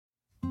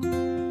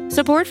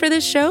Support for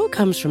this show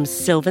comes from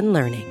Sylvan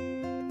Learning.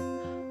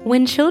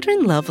 When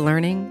children love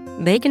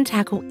learning, they can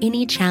tackle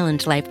any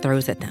challenge life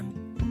throws at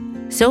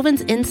them.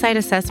 Sylvan's Insight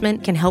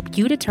Assessment can help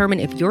you determine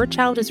if your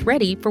child is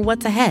ready for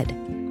what's ahead.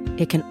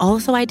 It can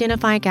also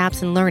identify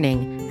gaps in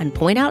learning and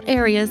point out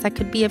areas that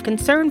could be of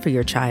concern for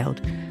your child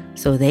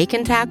so they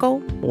can tackle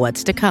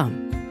what's to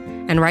come.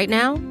 And right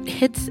now,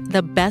 it's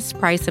the best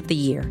price of the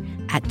year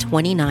at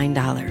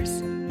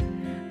 $29.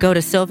 Go to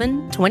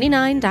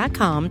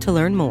sylvan29.com to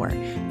learn more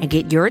and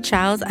get your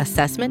child's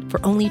assessment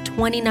for only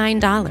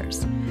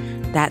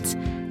 $29. That's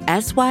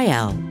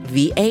SYLVAN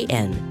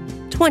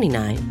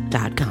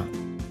 29.com.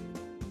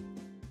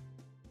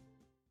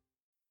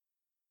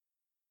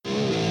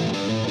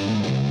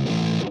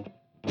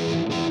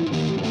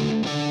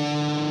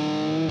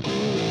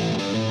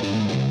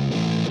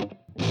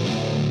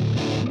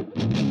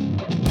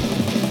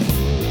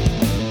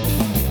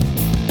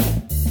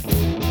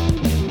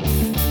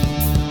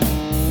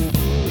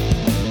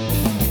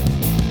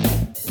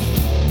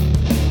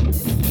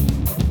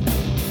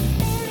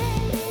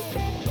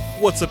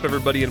 What's up,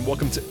 everybody, and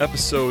welcome to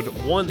episode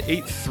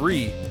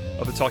 183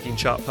 of the Talking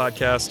Chop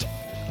podcast.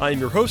 I am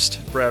your host,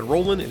 Brad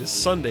Rowland. It is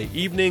Sunday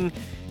evening.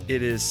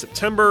 It is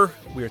September.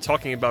 We are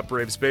talking about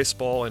Braves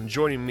baseball, and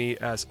joining me,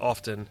 as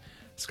often,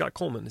 Scott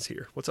Coleman is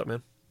here. What's up,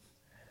 man?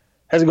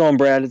 How's it going,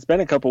 Brad? It's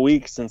been a couple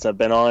weeks since I've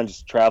been on,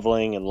 just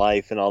traveling and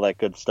life and all that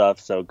good stuff.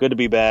 So good to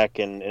be back,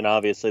 and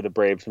obviously the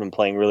Braves have been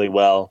playing really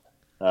well.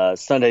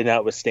 Sunday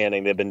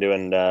notwithstanding, they've been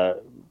doing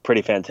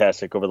pretty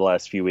fantastic over the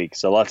last few weeks.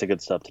 So lots of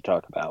good stuff to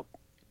talk about.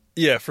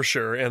 Yeah, for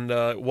sure. And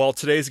while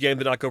today's game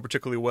did not go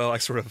particularly well, I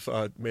sort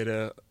of made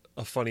a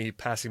funny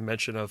passing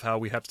mention of how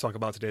we have to talk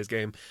about today's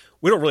game.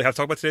 We don't really have to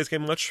talk about today's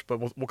game much,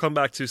 but we'll come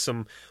back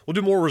to we'll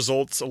do more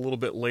results a little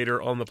bit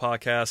later on the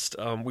podcast.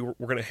 We're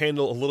going to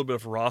handle a little bit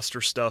of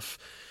roster stuff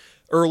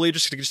early,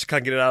 just to kind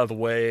of get it out of the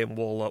way, and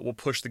we'll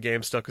push the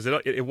game stuff because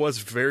it was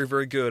very,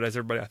 very good, as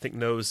everybody I think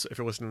knows if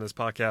you're listening to this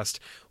podcast.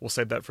 We'll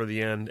save that for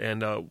the end.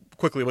 And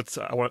quickly,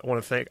 I want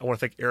to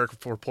thank Eric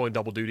for pulling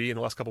double duty in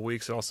the last couple of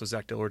weeks, and also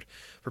Zach Dillard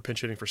for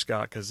pinch hitting for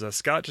Scott because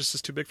Scott just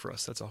is too big for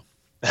us. That's all.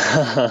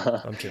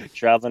 I'm kidding.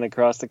 Traveling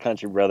across the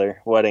country, brother.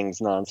 Weddings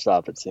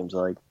nonstop. It seems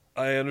like.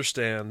 I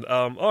understand.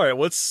 All right,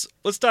 let's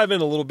dive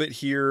in a little bit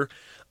here.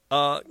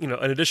 In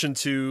addition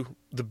to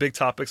the big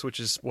topics, which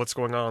is what's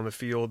going on the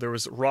field, there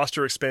was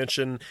roster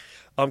expansion,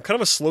 kind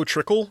of a slow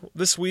trickle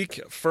this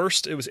week.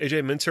 First, it was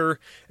AJ Minter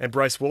and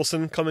Bryce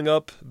Wilson coming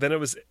up. Then it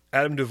was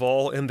Adam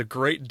Duvall and the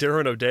great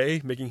Darren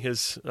O'Day making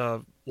his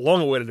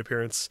long-awaited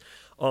appearance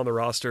on the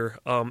roster.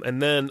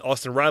 And then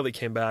Austin Riley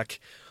came back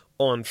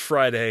on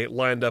Friday,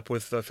 lined up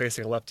with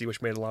facing a lefty,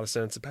 which made a lot of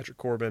sense, and Patrick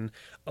Corbin.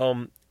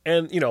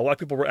 And, a lot of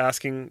people were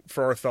asking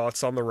for our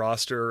thoughts on the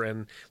roster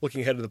and looking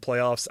ahead to the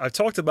playoffs. I've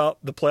talked about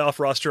the playoff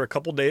roster a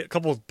couple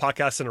of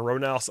podcasts in a row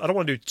now, so I don't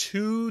want to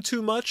do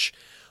too much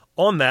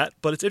on that,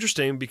 but it's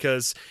interesting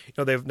because,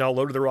 they've now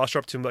loaded the roster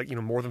up to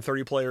more than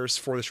 30 players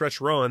for the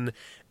stretch run,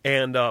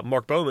 and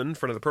Mark Bowman,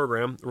 friend of the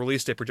program,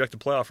 released a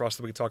projected playoff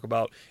roster that we can talk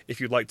about if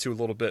you'd like to a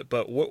little bit.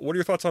 But what are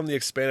your thoughts on the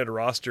expanded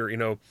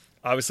roster?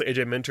 Obviously,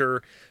 AJ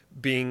Minter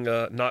being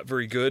not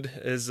very good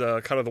is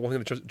kind of the one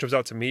thing that jumps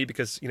out to me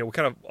because, we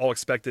kind of all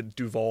expected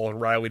Duvall and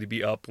Riley to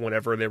be up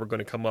whenever they were going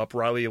to come up.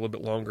 Riley a little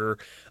bit longer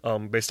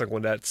based on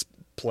Gwinnett's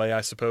play,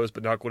 I suppose,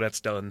 but not Gwinnett's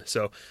done.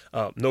 So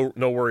no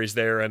worries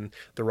there, and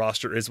the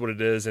roster is what it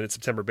is, and it's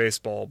September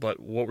baseball. But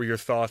what were your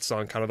thoughts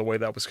on kind of the way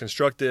that was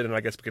constructed? And I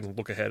guess we can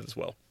look ahead as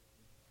well.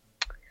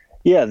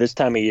 Yeah, this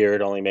time of year,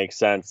 it only makes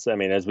sense. I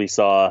mean, as we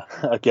saw,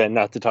 again,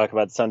 not to talk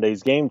about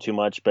Sunday's game too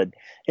much, but,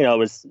 it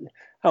was,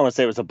 I don't want to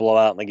say it was a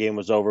blowout and the game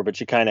was over, but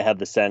you kind of had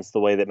the sense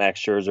the way that Max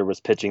Scherzer was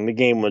pitching. The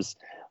game was,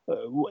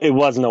 it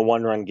wasn't a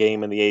one-run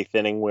game in the eighth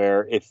inning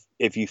where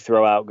if you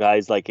throw out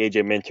guys like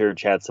AJ Minter,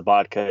 Chad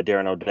Sabatka,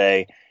 Darren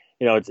O'Day,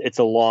 it's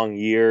a long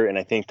year, and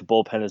I think the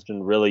bullpen has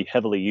been really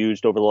heavily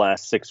used over the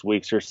last 6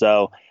 weeks or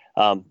so.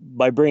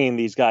 By bringing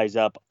these guys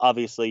up,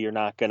 obviously you're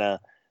not going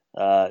to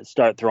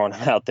start throwing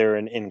them out there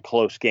in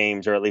close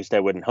games, or at least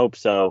I wouldn't hope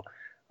so.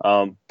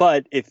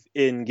 But if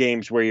in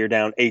games where you're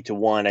down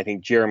 8-1, I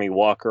think Jeremy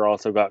Walker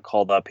also got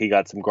called up. He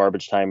got some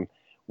garbage time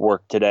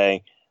work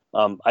today.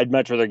 I'd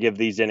much rather give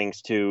these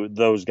innings to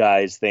those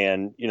guys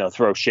than,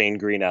 throw Shane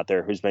Green out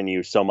there, who's been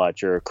used so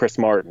much, or Chris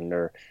Martin,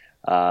 or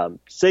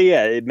so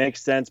yeah, it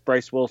makes sense.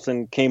 Bryce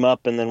Wilson came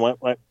up and then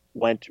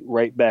went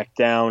right back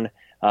down.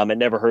 It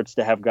never hurts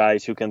to have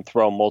guys who can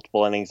throw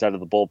multiple innings out of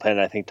the bullpen.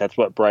 I think that's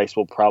what Bryce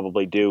will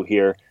probably do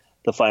here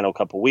the final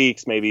couple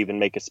weeks, maybe even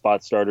make a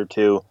spot start or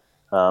two,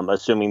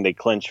 assuming they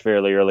clinch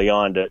fairly early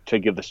on to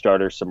give the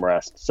starters some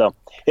rest. So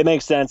it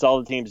makes sense. All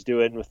the teams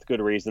do it, and with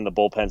good reason. The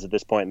bullpens at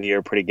this point in the year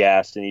are pretty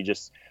gassed, and you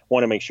just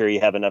want to make sure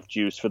you have enough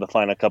juice for the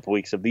final couple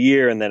weeks of the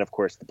year, and then, of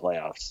course, the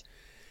playoffs.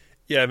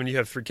 Yeah, I mean, you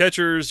have 3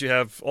 catchers, you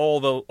have all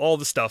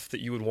the stuff that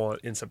you would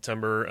want in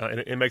September, and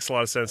it makes a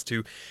lot of sense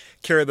to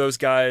carry those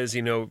guys.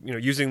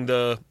 Using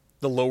the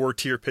lower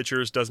tier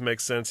pitchers does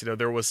make sense.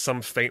 There was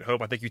some faint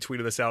hope. I think you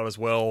tweeted this out as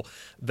well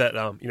that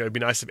it'd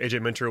be nice if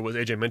AJ Minter was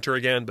AJ Minter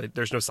again, but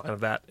there's no sign of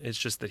that. It's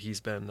just that he's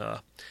been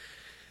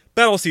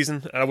Bad all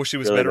season. I wish he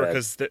was Really better bad.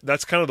 because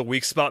that's kind of the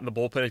weak spot in the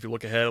bullpen. If you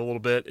look ahead a little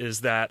bit,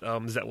 is that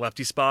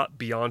lefty spot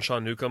beyond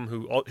Sean Newcomb,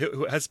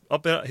 who has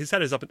he's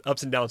had his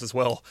ups and downs as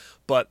well.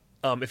 But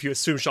if you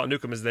assume Sean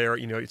Newcomb is there,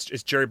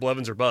 it's Jerry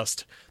Blevins or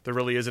bust. There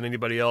really isn't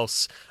anybody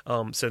else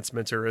since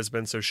Minter has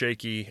been so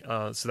shaky.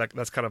 So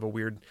that's kind of a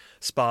weird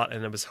spot.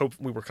 And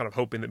we were kind of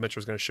hoping that Minter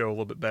was going to show a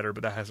little bit better,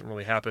 but that hasn't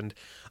really happened.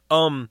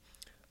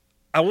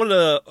 I want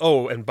to.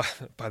 Oh, and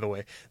by the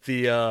way,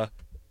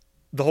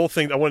 the whole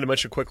thing I wanted to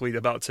mention quickly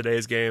about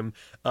today's game,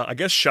 I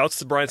guess shouts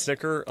to Brian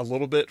Snitker a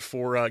little bit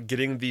for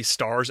getting the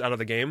Stars out of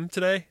the game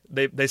today.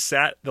 They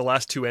sat the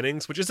last 2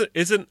 innings, which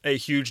isn't a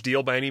huge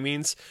deal by any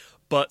means,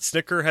 but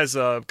Snitker has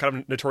kind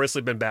of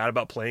notoriously been bad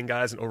about playing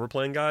guys and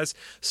overplaying guys,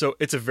 so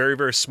it's a very,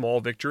 very small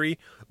victory,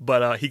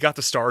 but he got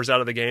the Stars out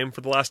of the game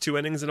for the last 2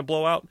 innings in a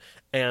blowout,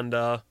 and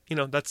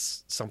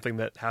that's something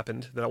that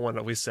happened that I want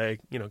to at least say,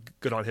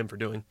 good on him for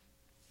doing.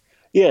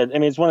 Yeah, I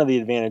mean, it's one of the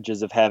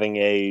advantages of having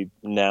a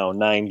now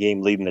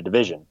 9-game lead in the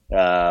division.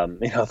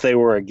 If they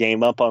were a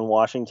game up on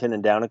Washington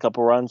and down a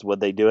couple runs,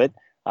 would they do it?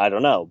 I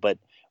don't know. But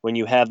when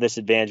you have this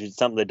advantage, it's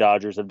something the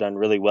Dodgers have done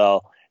really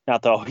well.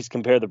 Not to always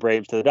compare the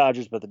Braves to the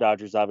Dodgers, but the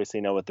Dodgers obviously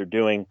know what they're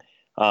doing.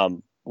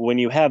 When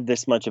you have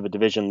this much of a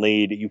division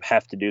lead, you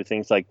have to do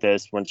things like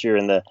this once you're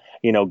in the,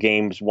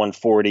 games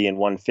 140 and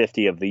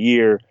 150 of the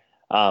year.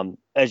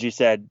 As you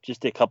said,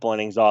 just a couple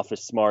innings off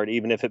is smart.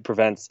 Even if it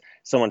prevents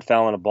someone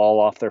fouling a ball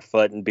off their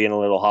foot and being a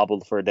little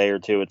hobbled for a day or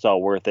two, it's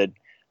all worth it.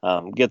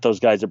 Get those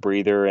guys a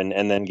breather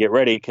and then get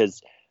ready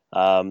because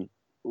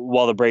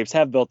while the Braves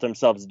have built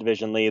themselves a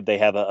division lead, they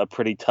have a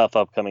pretty tough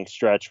upcoming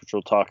stretch, which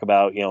we'll talk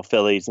about,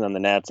 Phillies and then the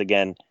Nats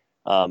again.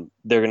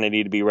 They're going to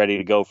need to be ready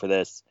to go for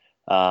this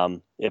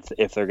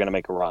if they're going to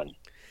make a run.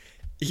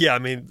 Yeah, I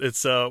mean,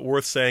 it's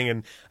worth saying,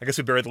 and I guess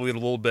we buried the lead a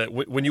little bit.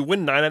 When you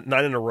win nine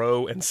in a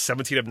row and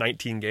 17 of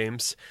 19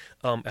 games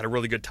at a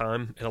really good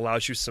time, it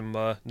allows you some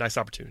nice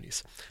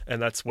opportunities.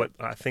 And that's what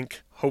I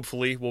think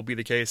hopefully will be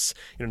the case.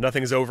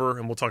 Nothing's over,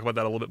 and we'll talk about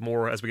that a little bit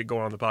more as we get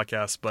going on the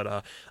podcast, but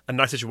a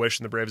nice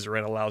situation the Braves are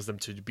in allows them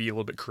to be a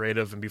little bit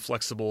creative and be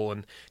flexible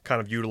and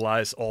kind of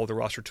utilize all the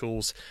roster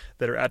tools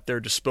that are at their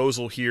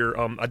disposal here.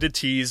 I did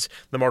tease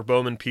the Mark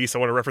Bowman piece. I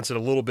want to reference it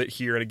a little bit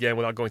here, and again,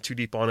 without going too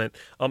deep on it.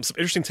 Some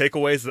interesting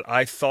takeaways that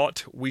I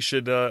thought we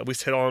should at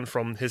least hit on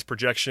from his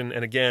projection,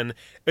 and again,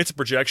 it's a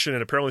projection,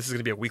 and apparently this is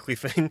going to be a weekly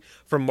thing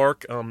from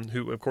Mark,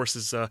 who, of course,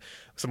 is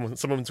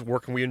someone's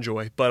work and we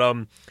enjoy, but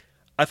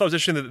I thought it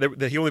was interesting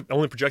that he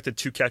only projected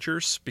 2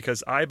 catchers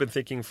because I've been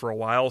thinking for a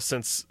while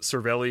since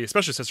Cervelli,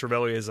 especially since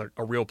Cervelli is a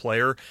real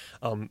player,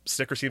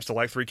 Snitker seems to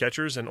like 3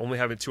 catchers, and only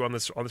having 2 on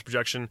this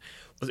projection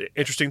was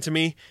interesting to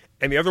me.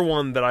 And the other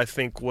one that I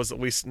think was at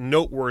least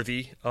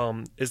noteworthy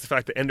is the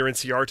fact that Ender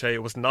Inciarte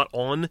was not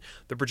on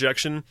the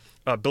projection.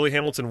 Billy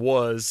Hamilton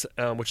was,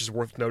 which is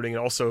worth noting,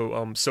 and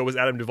also so was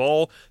Adam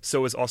Duvall,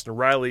 so is Austin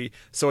Riley,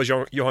 so is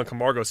Johan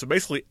Camargo. So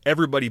basically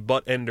everybody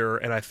but Ender,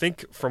 and I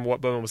think from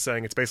what Bowman was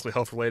saying, it's basically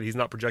health related. He's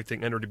not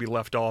projecting Ender to be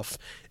left off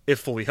if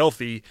fully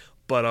healthy,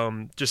 but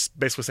just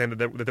basically saying that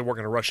they weren't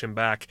going to rush him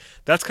back.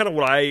 That's kind of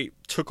what I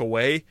took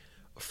away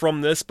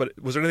from this, but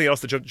was there anything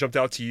else that jumped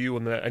out to you,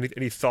 and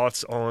any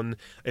thoughts on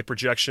a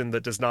projection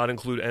that does not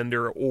include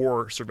Ender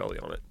or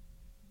Cervelli on it?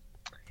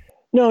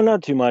 No,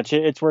 not too much.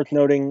 It's worth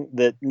noting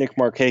that Nick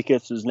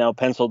Markakis is now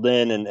penciled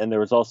in, and there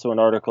was also an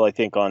article, I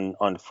think,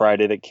 on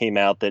Friday that came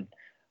out that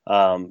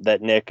that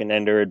Nick and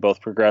Ender had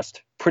both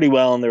progressed pretty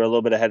well, and they were a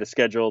little bit ahead of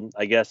schedule.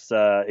 I guess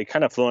it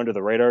kind of flew under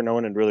the radar. No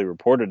one had really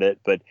reported it,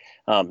 but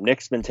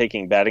Nick's been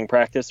taking batting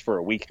practice for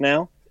a week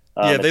now.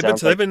 Yeah,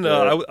 they've been.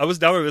 I was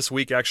down there this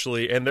week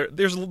actually, and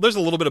there's a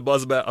little bit of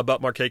buzz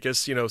about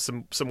Markakis.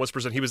 Some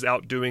whispers that he was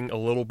out doing a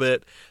little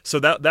bit, so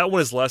that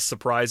one is less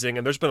surprising.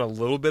 And there's been a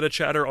little bit of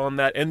chatter on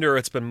that. Ender,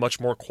 it's been much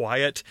more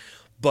quiet,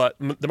 but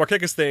the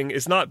Markakis thing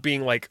is not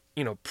being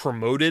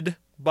promoted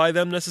by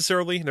them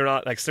necessarily. They're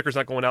not Snitker's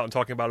not going out and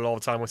talking about it all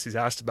the time once he's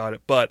asked about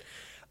it, but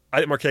I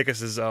think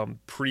Markakis is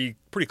pretty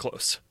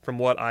close from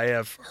what I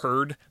have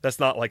heard. That's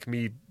not like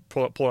me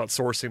pulling out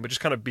sourcing, but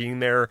just kind of being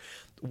there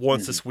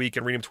once this week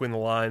and reading between the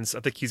lines. I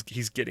think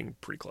he's getting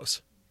pretty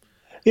close.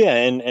 Yeah,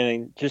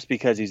 and just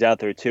because he's out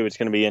there too, it's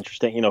going to be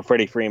interesting.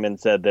 Freddie Freeman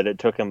said that it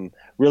took him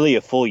really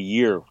a full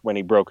year when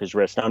he broke his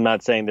wrist. Now, I'm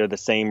not saying they're the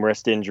same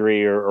wrist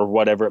injury or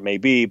whatever it may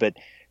be, but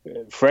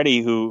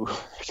Freddie, who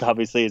is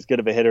obviously as good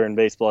of a hitter in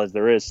baseball as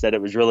there is, said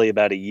it was really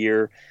about a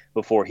year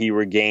before he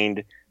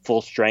regained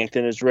full strength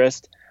in his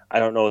wrist. I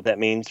don't know what that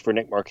means for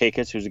Nick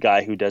Markakis, who's a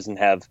guy who doesn't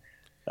have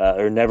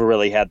or never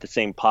really had the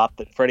same pop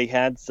that Freddie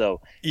had.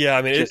 So yeah,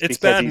 I mean it's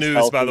bad news,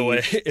 healthy, by the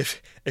way.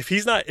 If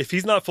he's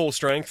not full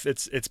strength,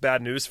 it's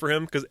bad news for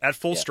him, because at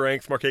full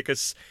strength,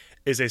 Markakis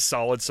is a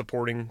solid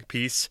supporting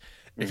piece.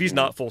 If he's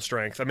not full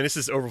strength, I mean, this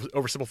is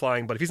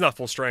oversimplifying, but if he's not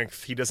full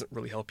strength, he doesn't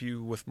really help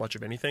you with much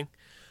of anything.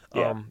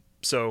 Yeah.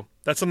 So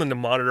that's something to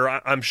monitor.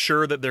 I'm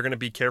sure that they're going to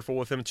be careful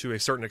with him to a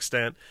certain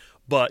extent,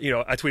 but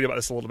I tweeted about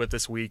this a little bit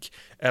this week,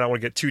 and I don't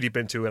want to get too deep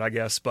into it, I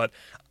guess, but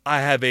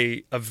I have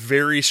a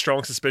very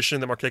strong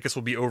suspicion that Markakis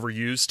will be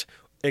overused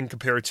and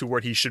compared to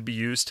where he should be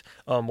used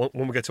when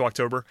we get to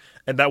October.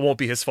 And that won't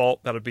be his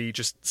fault. That'll be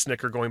just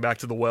Snicker going back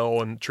to the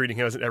well and treating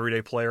him as an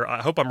everyday player.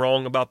 I hope I'm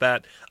wrong about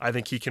that. I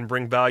think he can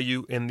bring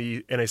value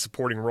in a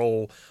supporting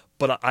role.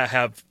 But I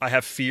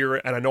have fear,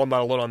 and I know I'm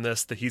not alone on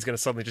this, that he's going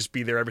to suddenly just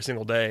be there every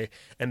single day,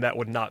 and that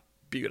would not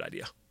be a good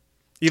idea.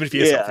 Even if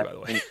he is healthy, by the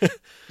way.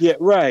 Yeah,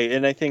 right.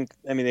 And I think,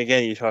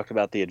 again, you talk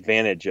about the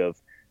advantage of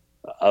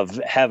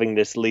having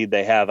this lead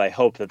they have. I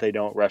hope that they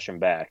don't rush him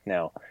back.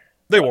 Now,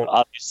 they won't.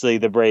 Obviously,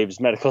 the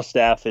Braves medical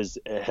staff has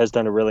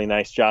done a really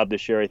nice job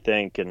this year, I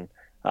think, and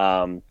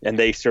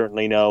they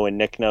certainly know, and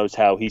Nick knows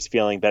how he's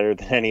feeling better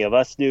than any of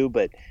us do.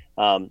 But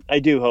I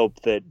do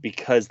hope that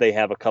because they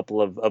have a couple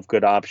of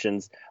good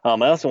options. I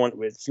also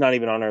it's not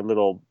even on our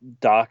little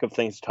doc of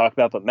things to talk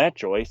about, but Matt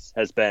Joyce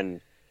has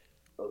been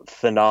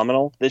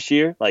phenomenal this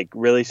year. Like,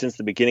 really, since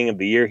the beginning of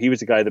the year, he was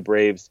the guy the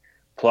Braves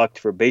plucked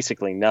for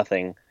basically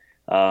nothing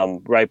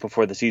right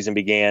before the season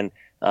began.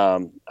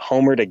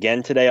 Homered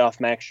again today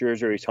off Max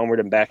Scherzer. He's homered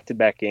in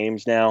back-to-back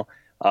games now.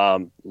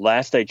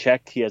 Last I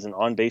checked, he has an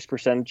on-base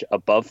percentage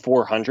above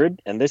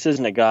 400, and this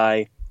isn't a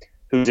guy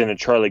who's in a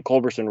Charlie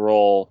Culberson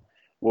role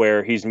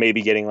where he's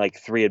maybe getting like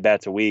 3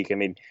 at-bats a week.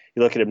 You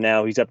look at him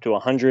now, he's up to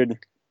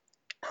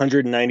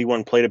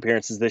 191 plate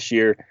appearances this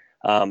year.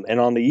 And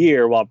on the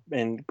year,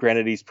 and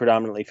granted he's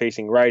predominantly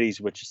facing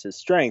righties, which is his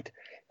strength,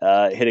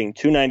 hitting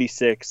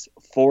 296,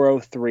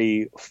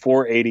 403,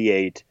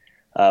 488,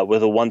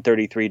 with a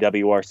 133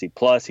 WRC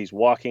plus. He's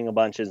walking a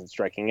bunch, isn't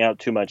striking out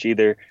too much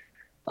either.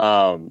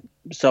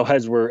 So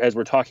as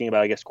we're talking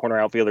about, I guess, corner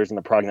outfielders and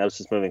the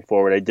prognosis moving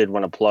forward, I did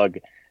want to plug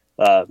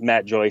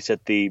Matt Joyce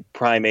at the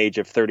prime age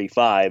of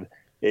 35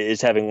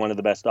 is having one of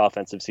the best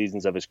offensive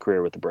seasons of his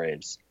career with the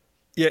Braves.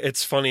 Yeah,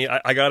 it's funny.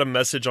 I got a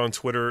message on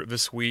Twitter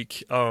this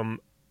week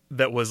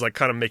that was like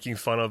kind of making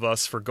fun of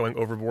us for going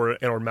overboard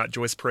in our Matt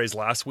Joyce praise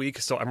last week.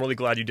 So I'm really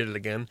glad you did it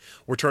again.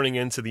 We're turning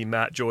into the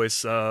Matt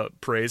Joyce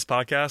praise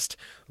podcast.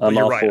 But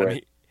you're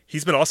right.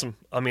 He's been awesome.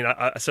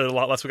 I said it a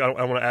lot last week. I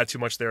don't want to add too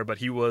much there, but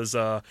he's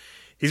been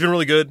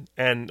really good.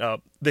 And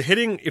the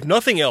hitting, if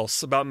nothing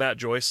else about Matt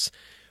Joyce,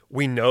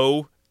 we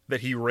know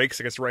that he rakes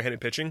against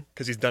right-handed pitching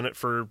because he's done it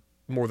for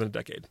more than a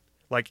decade.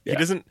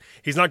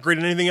 He's not great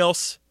at anything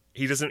else.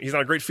 He's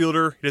not a great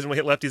fielder. He doesn't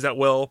really hit lefties that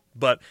well.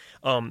 But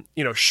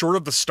short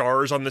of the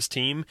stars on this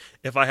team,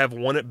 if I have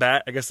one at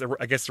bat against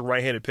the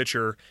right-handed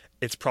pitcher,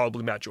 it's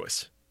probably Matt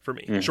Joyce for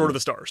me. Mm-hmm. Short of the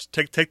stars,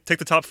 take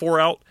the top 4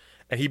 out,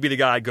 and he'd be the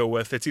guy I'd go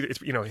with. It's him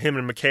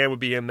and McCann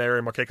would be in there,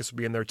 and Markakis would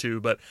be in there too.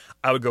 But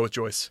I would go with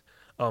Joyce.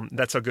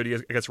 That's how good he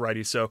is against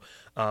righties. So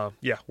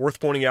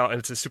worth pointing out, and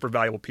it's a super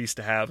valuable piece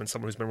to have, and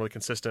someone who's been really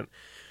consistent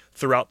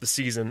throughout the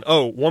season.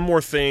 Oh, one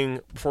more thing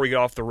before we get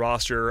off the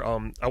roster.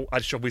 I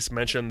should at least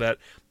mention that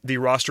the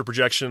roster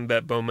projection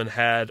that Bowman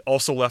had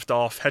also left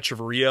off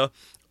Hechavarria,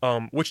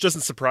 which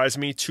doesn't surprise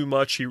me too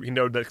much. He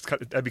noted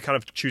that I'd be kind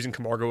of choosing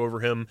Camargo over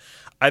him.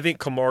 I think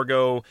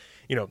Camargo,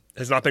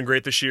 has not been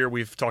great this year.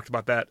 We've talked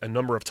about that a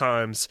number of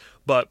times,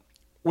 but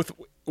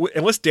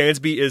unless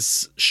Dansby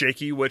is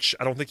shaky, which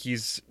I don't think he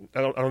is.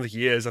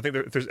 I think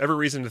if there's every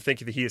reason to think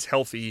that he is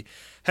healthy,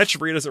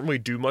 Hechavarria doesn't really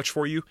do much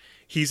for you.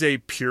 He's a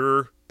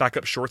pure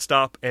backup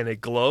shortstop and a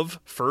glove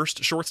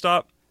first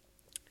shortstop,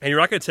 and you're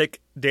not going to take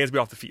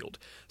Dansby off the field.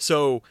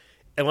 So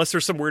unless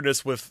there's some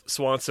weirdness with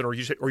Swanson or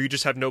you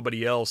just have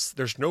nobody else,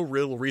 there's no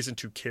real reason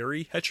to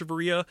carry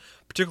Hechavarria,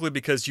 particularly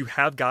because you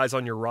have guys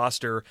on your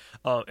roster.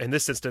 In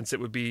this instance, it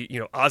would be,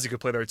 Ozzie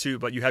could play there too,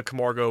 but you have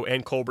Camargo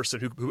and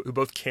Culberson who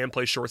both can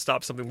play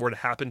shortstop. Something were to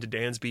happen to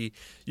Dansby,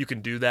 you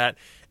can do that.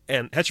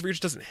 And Hechavarria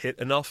just doesn't hit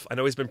enough. I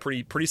know he's been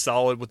pretty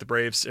solid with the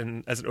Braves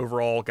and as an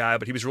overall guy,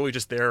 but he was really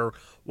just there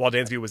while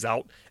Dansby was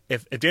out.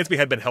 If Dansby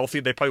had been healthy,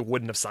 they probably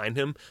wouldn't have signed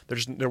him.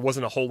 There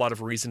wasn't a whole lot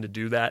of reason to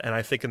do that. And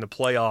I think in the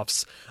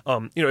playoffs,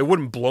 it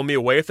wouldn't blow me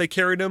away if they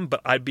carried him,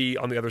 but I'd be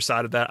on the other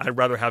side of that. I'd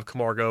rather have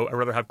Camargo. I'd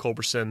rather have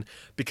Culberson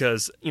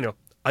because,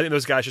 I think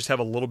those guys just have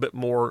a little bit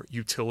more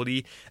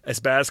utility. As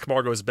bad as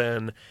Camargo has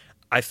been,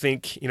 I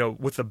think,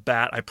 with the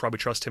bat, I probably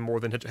trust him more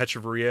than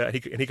Hechavarria.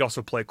 And he can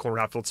also play corner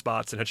outfield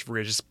spots, and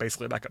Hechavarria is just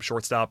basically a backup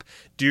shortstop.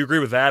 Do you agree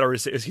with that, or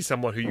is he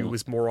someone who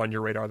is more on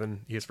your radar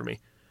than he is for me?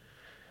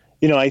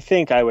 I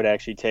think I would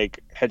actually take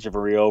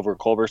Hechavarria over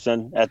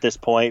Culberson at this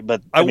point.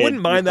 But I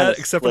wouldn't mind that,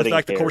 except for the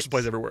fact that Culberson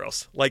plays everywhere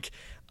else.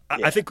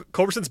 I think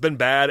Culberson's been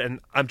bad, and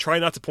I'm trying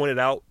not to point it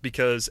out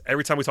because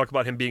every time we talk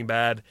about him being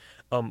bad,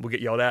 we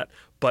get yelled at.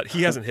 But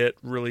he hasn't hit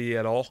really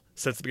at all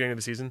since the beginning of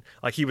the season.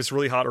 He was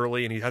really hot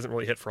early, and he hasn't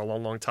really hit for a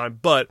long, long time.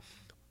 But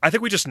I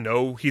think we just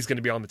know he's going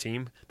to be on the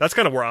team. That's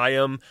kind of where I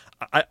am.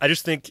 I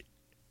just think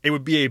it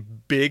would be a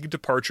big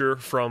departure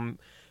from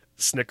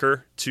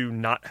Snicker to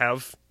not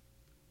have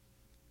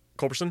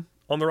Culberson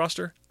on the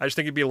roster. I just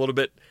think it'd be a little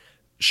bit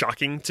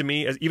shocking to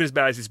me, even as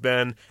bad as he's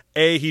been.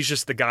 A, he's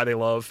just the guy they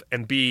love,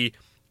 and B,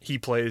 he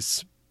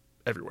plays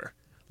everywhere.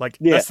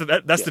 That's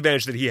the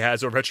advantage that he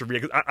has over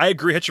Hechavarria. I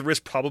agree, Hechavarria is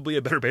probably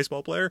a better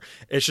baseball player.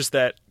 It's just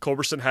that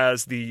Culberson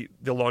has the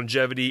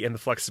longevity and the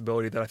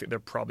flexibility that I think they're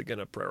probably going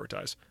to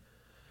prioritize.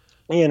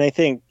 And I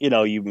think,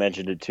 you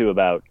mentioned it too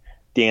about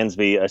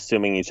Dansby,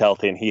 assuming he's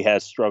healthy, and he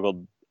has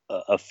struggled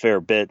a fair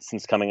bit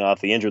since coming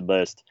off the injured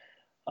list.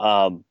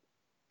 But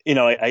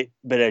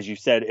as you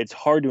said, it's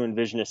hard to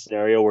envision a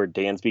scenario where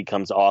Dansby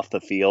comes off the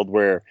field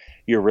where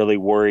you're really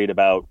worried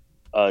about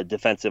a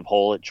defensive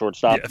hole at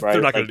shortstop. Yeah, right?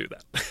 They're not going to do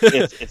that.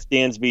 It's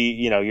Dansby.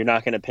 You're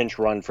not going to pinch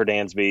run for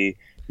Dansby.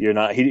 You're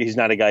not. He's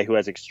not a guy who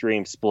has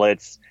extreme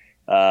splits.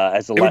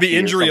 As a it would be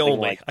injury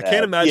only. Like I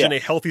can't imagine a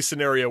healthy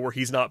scenario where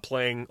he's not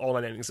playing all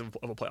 9 innings of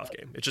a playoff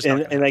game. It's just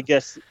not and I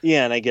guess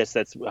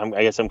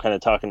I'm kind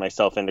of talking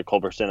myself into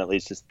Culberson, at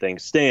least as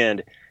things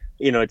stand.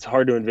 It's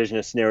hard to envision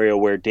a scenario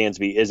where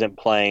Dansby isn't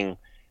playing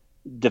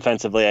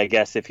defensively. I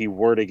guess if he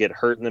were to get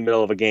hurt in the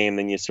middle of a game,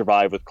 then you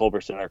survive with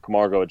Culberson or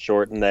Camargo at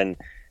short, and then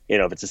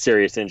if it's a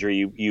serious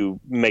injury, you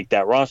make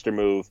that roster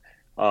move.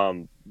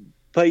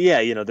 But yeah,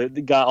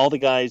 all the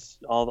guys,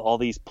 all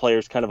these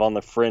players kind of on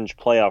the fringe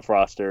playoff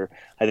roster,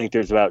 I think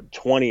there's about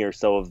 20 or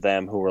so of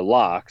them who are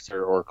locks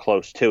or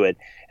close to it.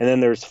 And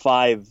then there's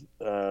five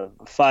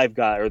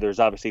guys, or there's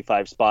obviously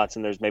 5 spots,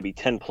 and there's maybe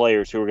 10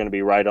 players who are going to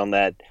be right on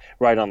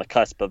the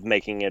cusp of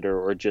making it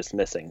or just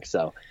missing.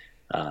 So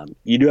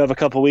you do have a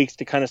couple weeks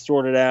to kind of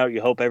sort it out.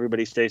 You hope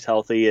everybody stays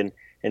healthy and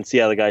see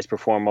how the guys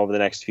perform over the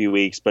next few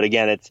weeks. But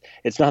again,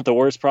 it's not the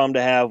worst problem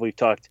to have. We've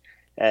talked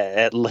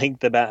at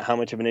length about how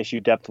much of an issue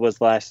depth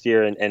was last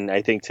year, and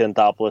I think to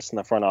Anthopoulos and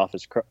the front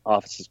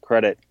office's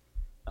credit,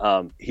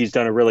 he's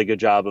done a really good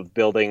job of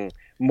building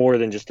more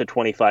than just a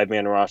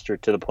 25-man roster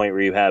to the point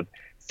where you have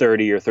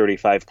 30 or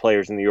 35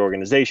 players in the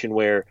organization,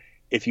 where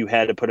if you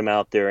had to put them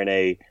out there in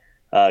a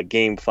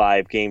Game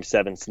 5, Game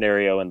 7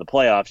 scenario in the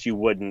playoffs, you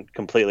wouldn't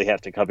completely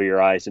have to cover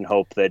your eyes and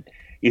hope that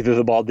either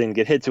the ball didn't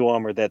get hit to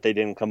them or that they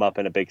didn't come up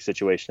in a big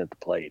situation at the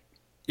plate.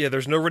 Yeah,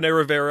 there's no Rene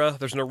Rivera,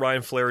 there's no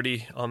Ryan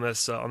Flaherty on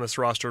this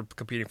roster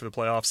competing for the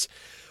playoffs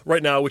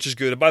right now, which is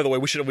good. And by the way,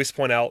 we should at least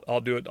point out, I'll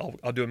do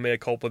a mea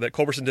culpa, that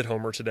Culberson did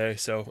homer today,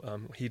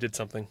 so he did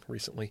something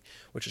recently,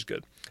 which is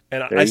good.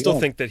 And I still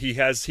think that he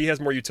has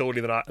more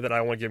utility than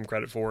I want to give him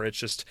credit for. It's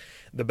just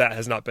the bat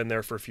has not been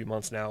there for a few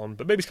months now,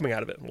 but maybe he's coming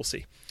out of it, and we'll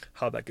see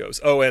how that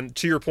goes. Oh, and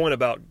to your point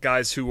about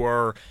guys who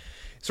are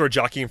sort of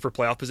jockeying for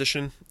playoff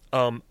position,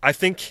 I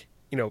think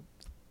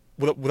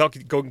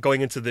without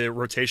going into the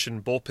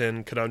rotation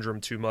bullpen conundrum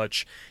too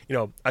much,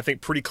 I think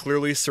pretty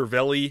clearly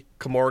Cervelli,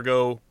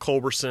 Camargo,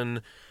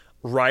 Culberson,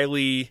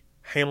 Riley,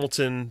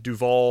 Hamilton,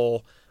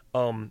 Duvall,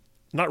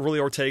 not really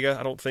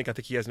Ortega. I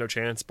think he has no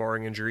chance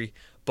barring injury,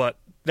 but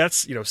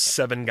that's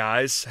 7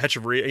 guys.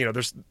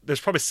 Hechavarria, there's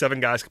probably 7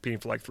 guys competing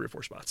for like 3 or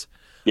 4 spots.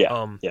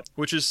 Yeah.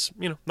 Which is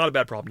not a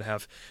bad problem to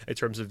have in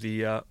terms of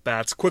the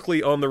bats.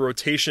 Quickly on the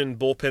rotation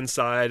bullpen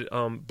side,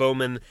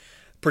 Bowman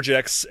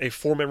projects a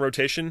 4-man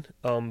rotation,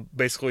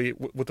 basically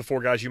with the 4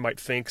 guys you might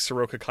think: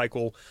 Soroka,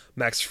 Keuchel,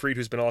 Max Fried,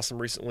 who's been awesome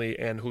recently,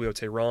 and Julio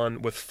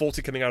Teheran, with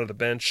Fulte coming out of the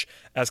bench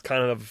as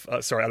kind of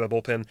out of the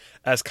bullpen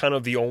as kind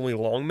of the only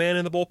long man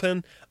in the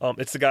bullpen.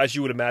 It's the guys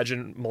you would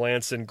imagine: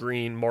 Melanson,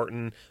 Green,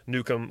 Martin,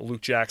 Newcomb, Luke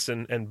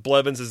Jackson, and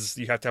Blevins is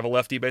you have to have a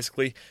lefty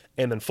basically,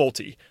 and then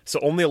Fulte. So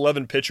only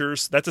 11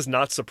 pitchers. That does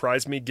not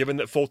surprise me, given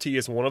that Fulte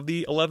is one of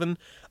the 11.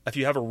 If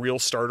you have a real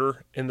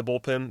starter in the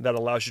bullpen, that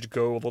allows you to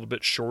go a little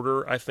bit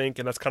shorter, I think,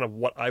 and that's kind of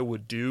what I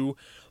would do.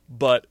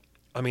 But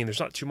I mean, there's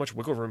not too much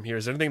wiggle room here.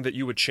 Is there anything that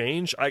you would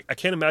change? I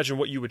can't imagine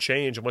what you would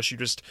change unless you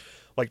just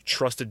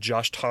trusted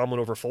Josh Tomlin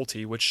over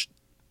Fulte, which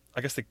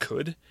I guess they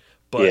could.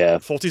 But yeah,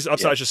 Fulte's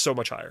upside is just so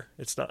much higher.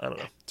 It's not. I don't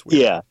know. It's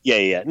weird.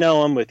 Yeah.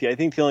 No, I'm with you. I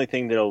think the only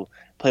thing that'll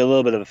play a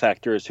little bit of a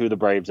factor is who the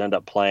Braves end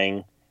up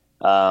playing.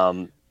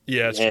 Yeah,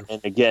 it's true.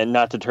 And again,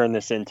 not to turn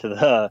this into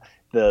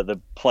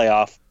the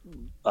playoff.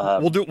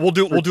 We'll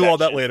do all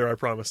that later. I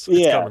promise.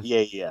 Yeah.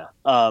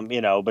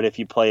 But if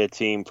you play a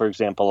team, for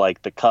example,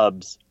 like the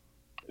Cubs,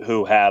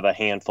 who have a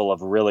handful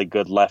of really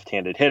good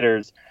left-handed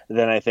hitters,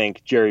 then I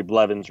think Jerry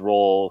Blevins'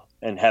 role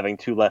and having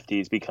 2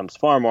 lefties becomes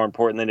far more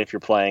important than if you're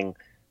playing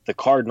the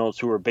Cardinals,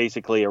 who are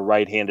basically a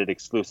right-handed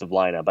exclusive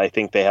lineup. I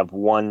think they have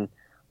 1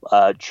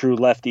 true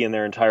lefty in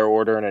their entire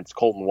order, and it's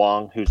Colton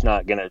Wong, who's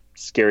not going to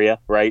scare you,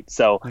 right?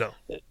 So no.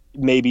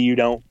 Maybe you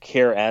don't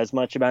care as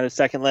much about a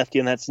second lefty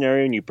in that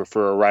scenario, and you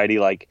prefer a righty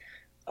like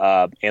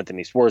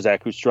Anthony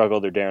Swarzak, who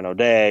struggled, or Darren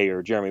O'Day,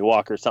 or Jeremy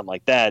Walker, something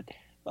like that.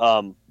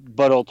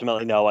 But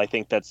ultimately, no, I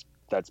think that's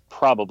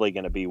probably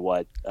going to be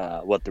what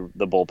the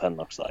bullpen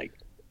looks like.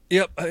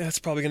 Yep, that's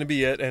probably going to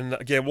be it. And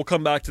again, we'll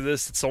come back to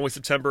this. It's only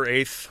September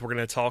 8th. We're going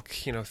to talk,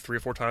 3 or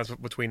 4 times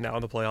between now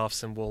and the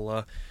playoffs, and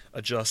we'll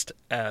adjust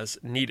as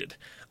needed.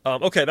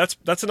 Okay,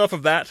 that's enough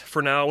of that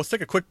for now. Let's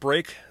take a quick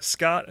break,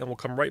 Scott, and we'll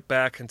come right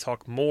back and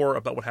talk more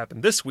about what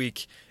happened this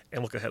week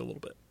and look ahead a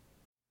little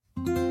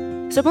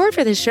bit. Support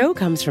for this show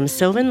comes from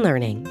Sylvan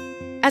Learning.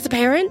 As a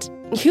parent,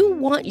 you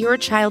want your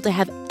child to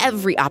have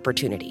every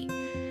opportunity,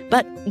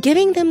 but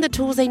giving them the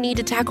tools they need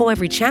to tackle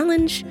every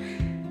challenge,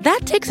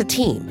 that takes a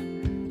team.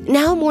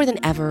 Now more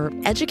than ever,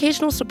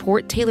 educational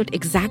support tailored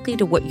exactly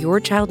to what your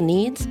child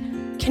needs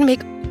can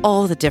make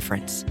all the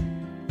difference.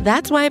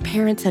 That's why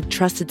parents have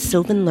trusted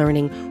Sylvan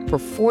Learning for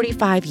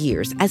 45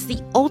 years as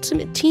the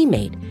ultimate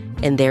teammate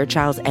in their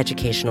child's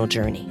educational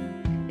journey,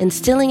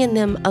 instilling in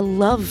them a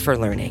love for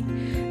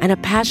learning and a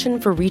passion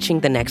for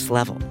reaching the next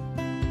level.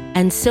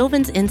 And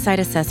Sylvan's Insight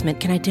Assessment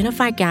can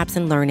identify gaps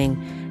in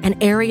learning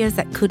and areas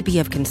that could be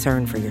of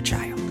concern for your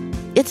child.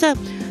 It's a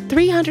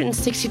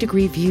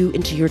 360-degree view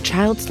into your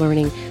child's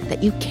learning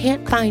that you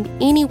can't find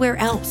anywhere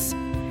else,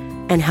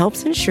 and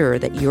helps ensure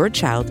that your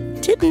child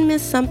didn't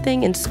miss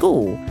something in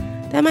school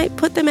that might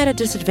put them at a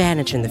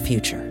disadvantage in the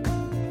future.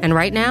 And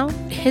right now,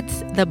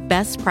 it's the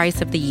best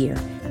price of the year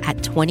at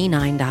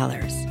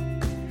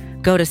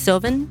 $29. Go to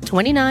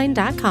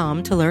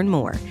sylvan29.com to learn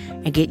more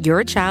and get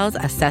your child's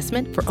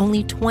assessment for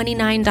only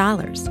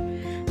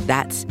 $29.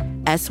 That's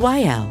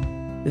SYLVAN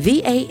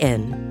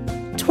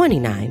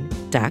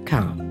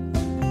 29.com.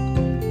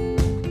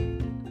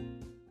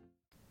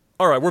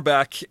 All right, we're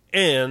back,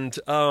 and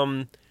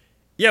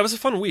yeah, it was a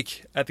fun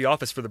week at the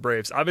office for the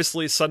Braves.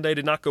 Obviously, Sunday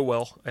did not go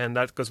well, and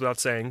that goes without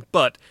saying.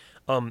 But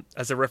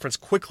as I referenced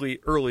quickly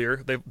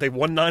earlier, they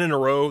won 9 in a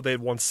row. They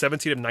had won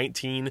 17 of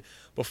 19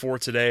 before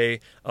today.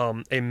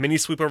 A mini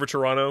sweep over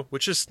Toronto,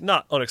 which is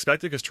not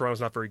unexpected because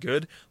Toronto's not very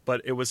good, but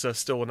it was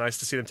still nice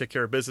to see them take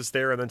care of business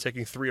there, and then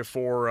taking 3 of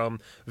 4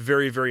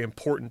 very, very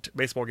important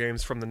baseball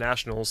games from the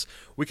Nationals.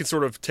 We can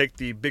sort of take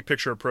the big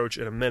picture approach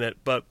in a minute,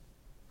 but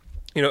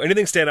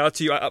anything stand out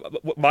to you?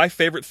 My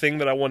favorite thing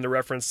that I wanted to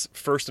reference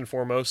first and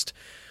foremost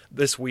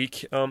this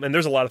week, and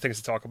there's a lot of things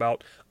to talk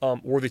about,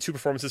 were the 2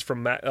 performances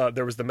from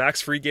there was the Max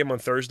Fried game on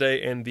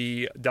Thursday and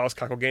the Dallas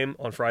Keuchel game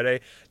on Friday.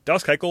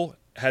 Dallas Keuchel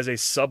has a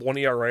sub-1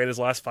 ERA in his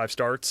last 5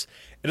 starts.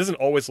 It doesn't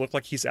always look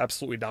like he's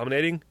absolutely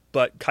dominating,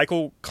 but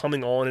Keuchel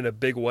coming on in a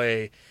big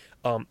way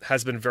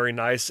has been very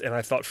nice, and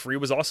I thought Fried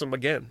was awesome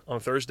again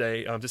on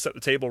Thursday to set the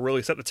table,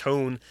 really set the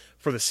tone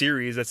for the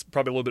series. That's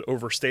probably a little bit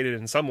overstated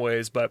in some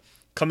ways, but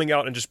coming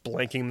out and just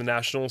blanking the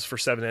Nationals for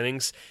 7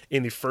 innings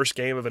in the first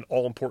game of an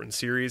all-important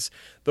series,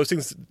 those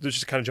things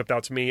just kind of jumped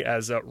out to me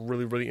as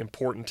really, really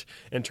important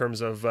in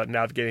terms of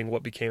navigating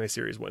what became a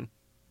series win.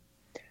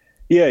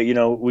 Yeah,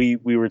 we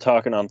were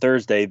talking on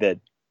Thursday that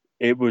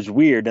it was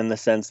weird in the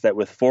sense that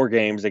with 4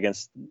 games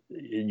against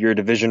your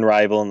division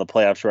rival and the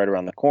playoffs right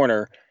around the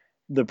corner,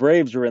 the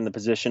Braves were in the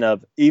position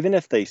of, even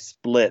if they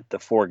split the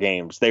 4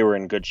 games, they were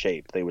in good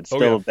shape. They would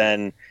still have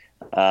been,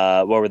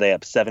 what were they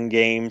up, 7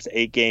 games,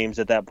 8 games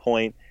at that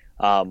point.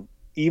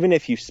 Even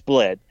if you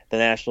split, the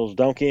Nationals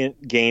don't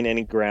gain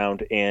any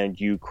ground and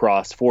you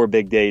cross 4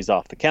 big days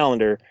off the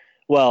calendar.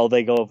 Well,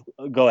 they go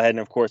ahead and,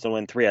 of course, and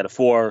win 3 out of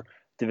 4.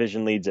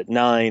 Division leads at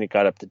 9. It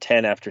got up to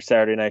 10 after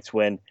Saturday night's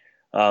win.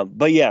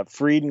 But yeah,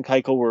 Fried and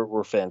Keuchel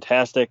were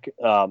fantastic.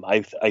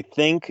 I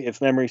think, if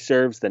memory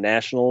serves, the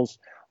Nationals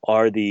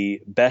are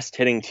the best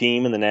hitting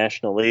team in the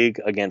National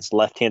League against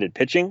left-handed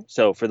pitching.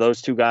 So for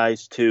those 2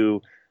 guys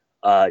to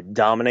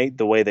dominate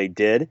the way they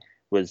did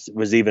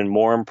was even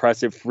more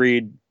impressive.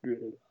 Fried,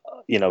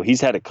 he's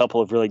had a couple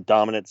of really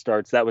dominant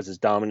starts. That was as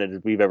dominant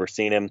as we've ever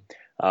seen him.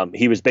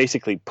 He was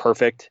basically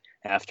perfect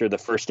after the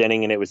first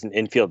inning, and it was an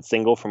infield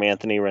single from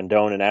Anthony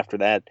Rendon. And after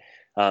that,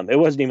 it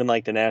wasn't even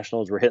like the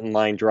Nationals were hitting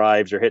line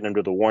drives or hitting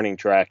under the warning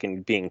track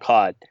and being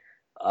caught.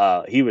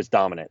 He was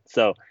dominant.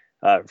 So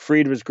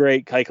Fried was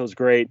great. Keuchel's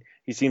great.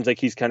 He seems like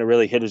he's kind of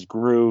really hit his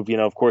groove.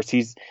 Of course,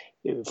 he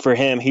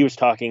was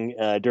talking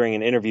during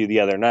an interview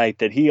the other night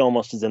that he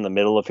almost is in the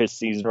middle of his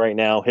season right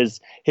now. His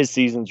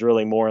season's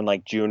really more in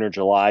like June or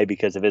July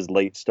because of his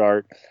late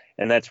start.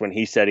 And that's when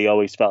he said he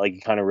always felt like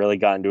he kind of really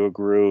got into a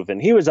groove.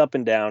 And he was up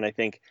and down. I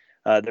think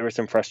there were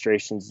some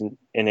frustrations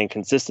and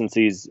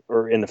inconsistencies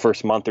in the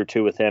first month or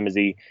 2 with him as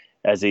he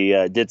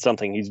did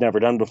something he's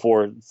never done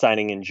before,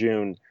 signing in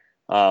June.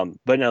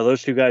 But no,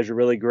 those 2 guys are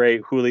really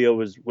great. Julio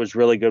was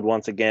really good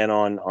once again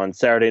on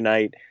Saturday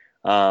night.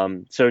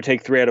 So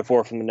take 3 out of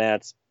 4 from the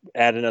Nats,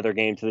 add another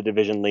game to the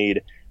division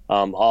lead,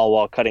 all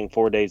while cutting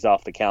 4 days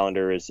off the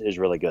calendar is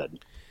really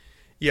good.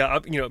 Yeah,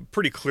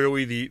 pretty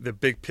clearly the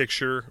big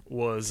picture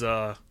was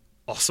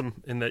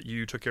awesome in that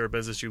you took care of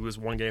business. You lose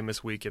 1 game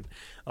this week, and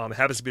it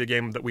happens to be the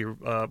game that we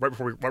right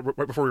before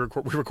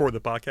we record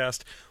the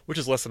podcast, which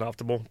is less than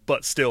optimal,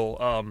 but still,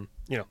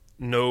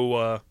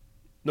 no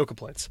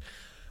complaints.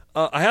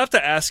 I have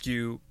to ask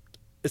you,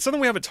 it's something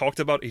we haven't talked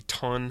about a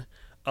ton.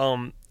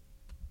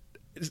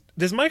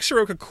 Does Mike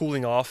Soroka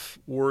cooling off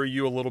worry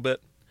you a little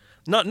bit?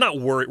 Not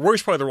worry.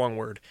 Worry's probably the wrong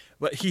word,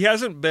 but he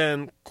hasn't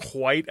been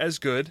quite as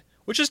good,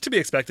 which is to be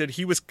expected.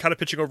 He was kind of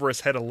pitching over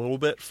his head a little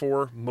bit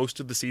for most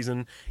of the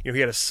season. He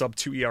had a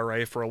sub-2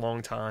 ERA for a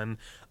long time.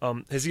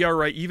 His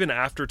ERA, even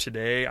after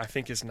today, I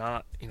think is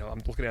not,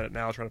 I'm looking at it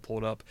now, trying to pull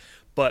it up,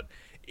 but,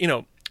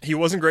 he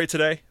wasn't great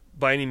today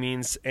by any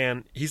means,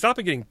 and he's not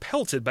been getting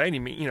pelted by any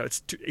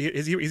means.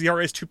 His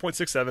ERA is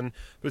 2.67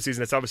 for the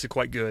season. That's obviously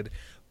quite good,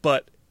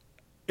 but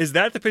is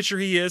that the pitcher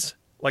he is?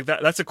 Like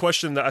that's a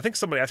question that I think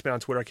somebody asked me on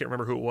Twitter. I can't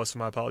remember who it was, so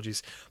my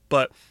apologies.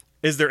 But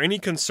is there any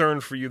concern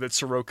for you that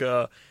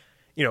Soroka,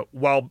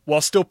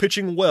 while still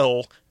pitching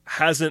well,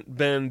 hasn't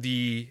been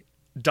the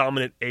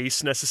dominant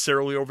ace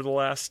necessarily over the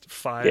last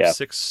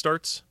 5-6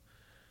 starts?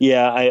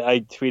 Yeah,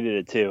 I tweeted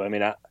it too. I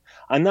mean,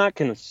 I'm not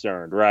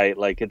concerned, right?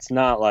 Like, it's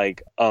not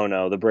like, oh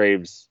no, the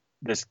Braves,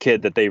 this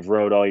kid that they've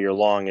rode all year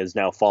long is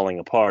now falling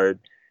apart,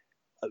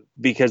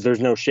 because there's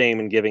no shame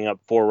in giving up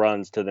 4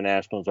 runs to the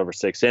Nationals over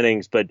 6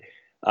 innings. But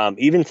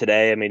Even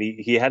today, I mean,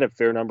 he had a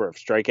fair number of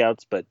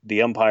strikeouts, but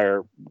the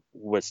umpire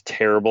was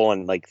terrible,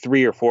 and like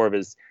 3 or 4 of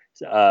his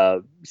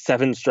 7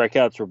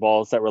 strikeouts were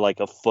balls that were like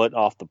a foot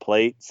off the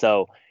plate.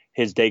 So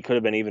his day could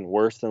have been even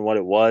worse than what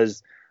it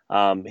was.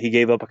 He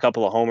gave up a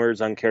couple of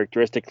homers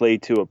uncharacteristically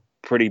to a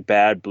pretty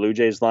bad Blue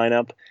Jays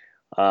lineup.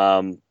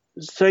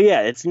 So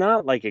yeah, it's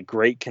not like a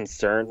great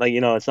concern. Like,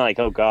 it's not like,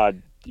 oh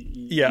God.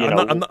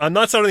 Yeah, I'm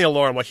not sounding the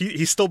alarm. Like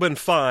he's still been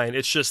fine.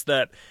 It's just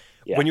that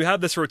when you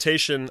have this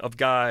rotation of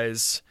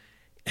guys,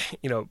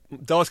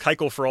 Dallas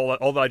Keuchel, for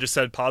all that I just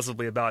said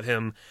positively about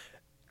him,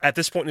 at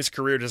this point in his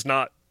career does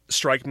not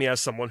strike me as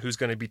someone who's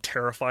going to be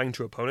terrifying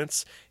to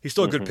opponents. He's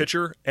still a good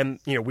pitcher, and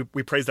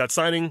we praise that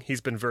signing.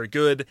 He's been very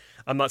good.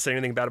 I'm not saying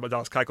anything bad about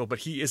Dallas Keuchel, but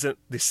he isn't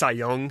the Cy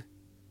Young,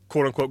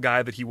 quote unquote,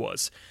 guy that he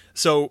was.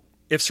 So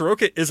if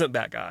Soroka isn't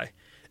that guy,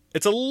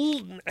 it's a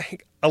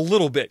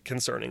little bit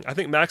concerning. I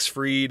think Max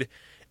Fried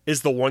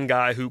is the one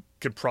guy who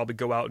could probably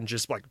go out and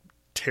just like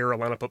tear a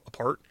lineup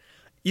apart.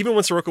 Even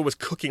when Soroka was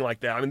cooking like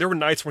that, I mean, there were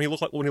nights when he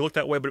looked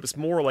that way, but it was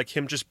more like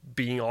him just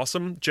being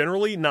awesome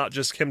generally, not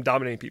just him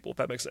dominating people. If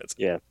that makes sense.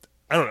 Yeah,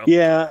 I don't know.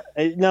 Yeah,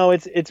 no,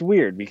 it's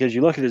weird because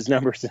you look at his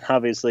numbers and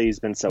obviously he's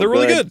been so. They're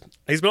really good.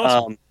 He's been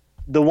awesome.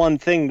 The one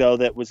thing though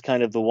that was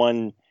kind of the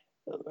one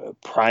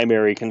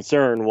primary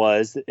concern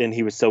was, and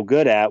he was so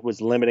good at,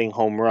 was limiting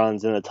home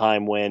runs in a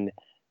time when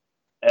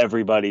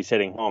everybody's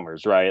hitting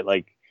homers, right?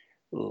 Like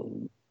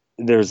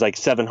there's like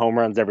 7 home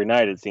runs every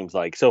night, it seems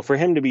like. So for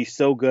him to be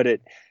so good at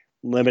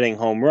limiting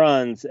home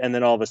runs and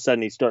then all of a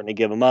sudden he's starting to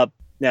give them up.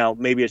 Now,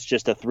 maybe it's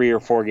just a 3 or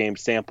 4 game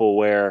sample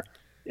where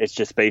it's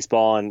just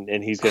baseball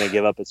and he's going to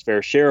give up his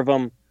fair share of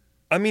them.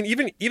 I mean,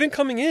 even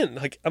coming in,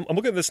 like I'm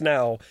looking at this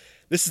now.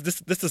 This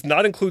does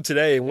not include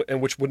today,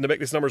 and which would make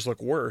these numbers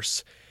look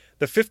worse.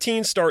 The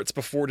 15 starts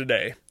before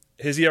today,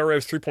 his ERA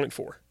was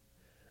 3.4.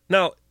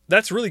 Now,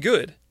 that's really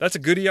good. That's a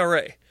good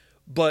ERA.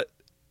 But,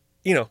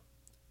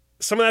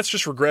 some of that's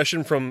just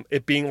regression from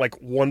it being like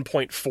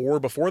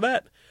 1.4 before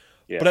that.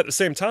 Yeah. But at the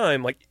same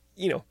time, like,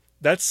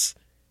 that's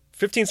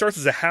 15 starts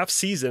as a half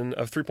season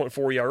of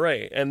 3.4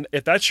 ERA. And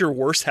if that's your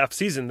worst half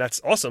season,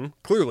 that's awesome,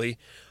 clearly.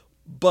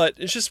 But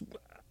it's just,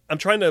 I'm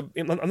not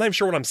even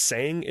sure what I'm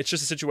saying. It's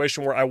just a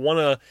situation where I want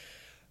to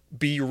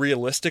be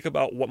realistic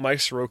about what Mike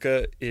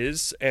Soroka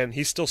is. And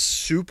he's still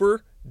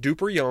super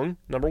duper young,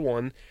 number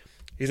one.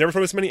 He's never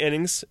thrown this many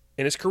innings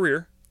in his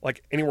career,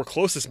 like anywhere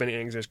close to this many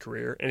innings in his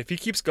career. And if he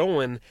keeps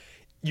going,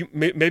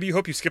 maybe you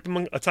hope you skip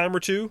him a time or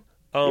two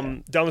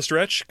down the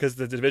stretch because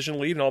the division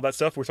lead and all that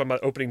stuff. We were talking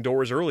about opening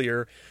doors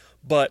earlier.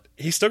 But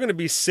he's still going to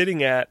be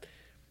sitting at,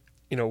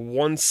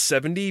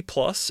 170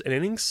 plus in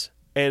innings.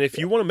 And if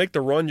you want to make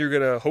the run you're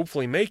going to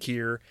hopefully make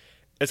here,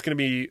 it's going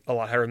to be a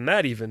lot higher than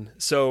that even.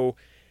 So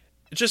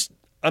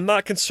I'm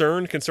not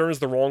concerned. Concern is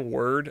the wrong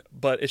word,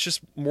 but it's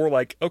just more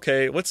like,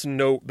 okay, let's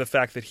note the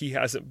fact that he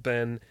hasn't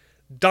been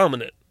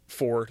dominant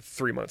for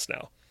 3 months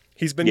now.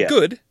 He's been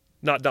good,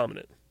 not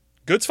dominant.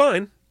 Good's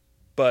fine,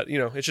 but,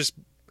 it's just...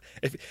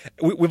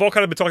 We've all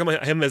kind of been talking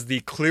about him as the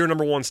clear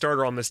number one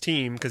starter on this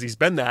team because he's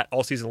been that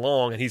all season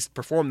long and he's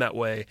performed that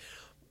way.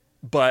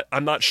 But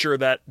I'm not sure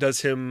that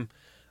does him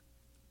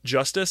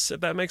justice, if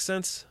that makes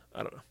sense.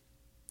 I don't know.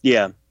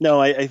 Yeah.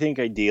 No, I think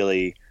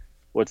ideally,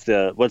 what's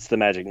the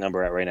magic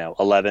number at right now?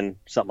 11,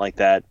 something like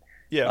that.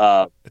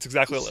 Yeah, it's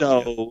exactly 11.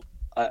 So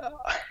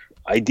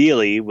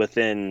ideally,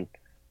 within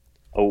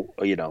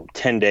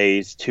 10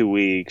 days, 2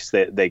 weeks,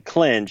 they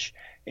clinch.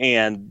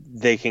 And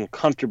they can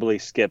comfortably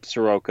skip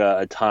Soroka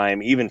a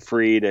time, even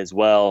Fried as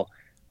well.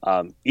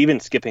 Even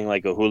skipping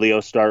like a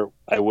Julio start,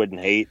 I wouldn't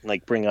hate.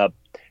 Like bring up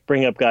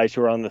guys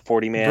who are on the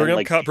 40-man.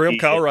 Bring up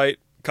Kyle Wright.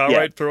 Kyle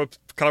Wright throw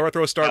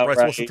a start. Bryce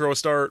Wilson throw a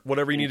start.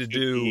 Whatever you need to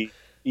do.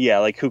 Yeah,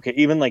 like who can,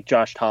 even like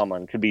Josh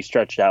Tomlin could be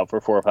stretched out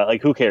for 4 or 5.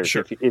 Like who cares?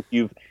 Sure. If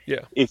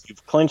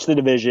you've clinched the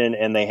division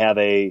and they have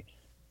a.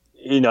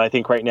 I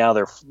think right now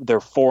they're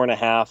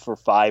 4.5 or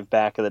 5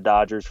 back of the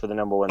Dodgers for the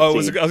number one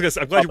seed. I'm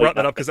glad you brought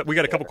that up because we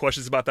got a couple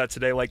questions about that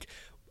today. Like,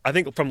 I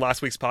think from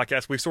last week's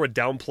podcast, we've sort of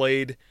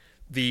downplayed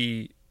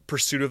the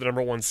pursuit of the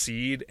number one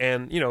seed.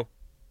 And,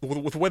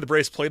 with the way the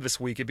Braves played this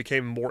week, it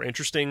became more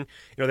interesting.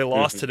 They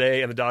lost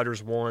today and the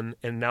Dodgers won,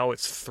 and now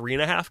it's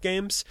 3.5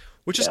 games,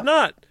 which is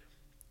not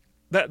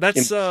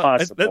that's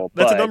impossible,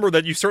 that's a number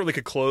that you certainly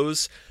could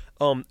close.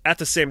 At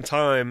the same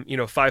time,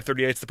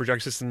 538 is the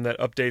projection system that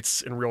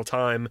updates in real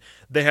time.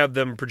 They have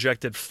them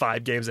projected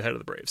 5 games ahead of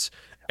the Braves.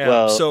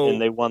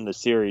 And they won the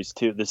series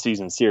too, the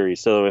season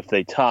series. So if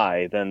they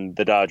tie, then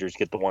the Dodgers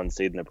get the 1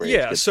 seed and the Braves.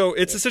 Yeah, so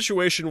it's a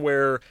situation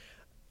where,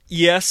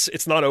 yes,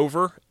 it's not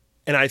over,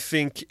 and I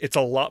think it's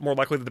a lot more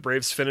likely that the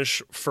Braves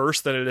finish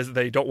first than it is that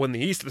they don't win the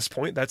East at this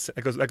point. That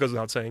goes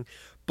without saying,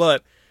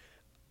 but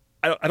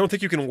I don't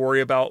think you can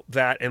worry about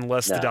that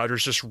unless the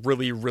Dodgers just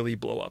really, really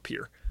blow up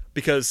here,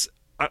 because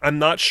I'm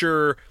not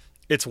sure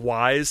it's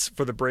wise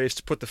for the Braves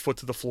to put the foot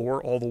to the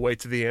floor all the way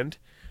to the end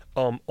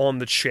on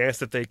the chance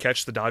that they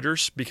catch the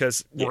Dodgers,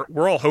 because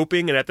we're all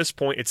hoping, and at this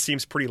point it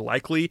seems pretty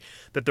likely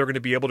that they're going to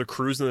be able to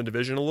cruise in the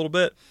division a little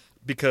bit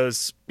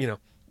because,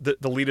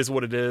 the lead is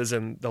what it is,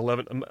 and the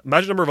 11.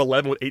 Imagine number of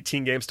 11 with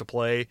 18 games to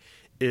play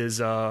is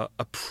a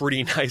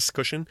pretty nice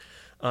cushion.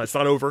 It's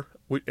not over.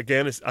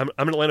 I'm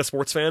an Atlanta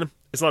sports fan.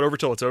 It's not over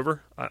till it's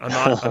over.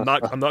 I'm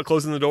not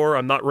closing the door.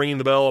 I'm not ringing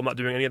the bell. I'm not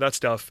doing any of that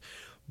stuff.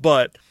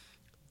 But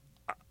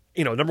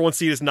number one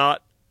seed is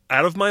not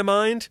out of my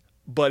mind,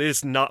 but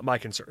it's not my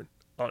concern.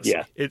 Honestly,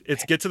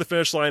 it's get to the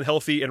finish line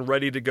healthy and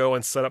ready to go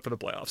and set up for the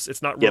playoffs.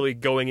 It's not really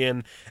going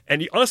in.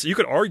 And honestly, you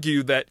could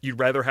argue that you'd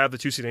rather have the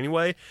 2 seed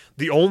anyway.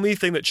 The only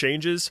thing that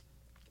changes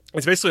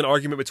is basically an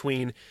argument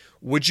between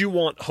would you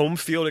want home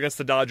field against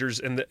the Dodgers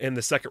in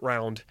the second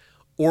round,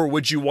 or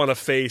would you want to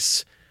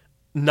face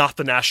not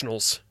the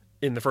Nationals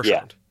in the first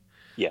round?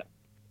 Yeah.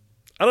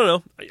 I don't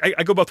know.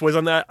 I go both ways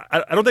on that.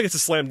 I don't think it's a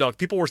slam dunk.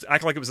 People were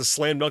acting like it was a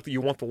slam dunk that you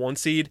want the 1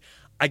 seed.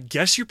 I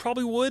guess you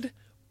probably would.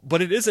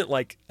 But it isn't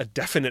like a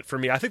definite for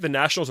me. I think the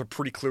Nationals are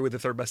pretty clearly the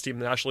third best team in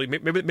the National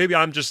League. Maybe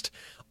I'm just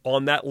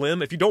on that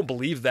limb. If you don't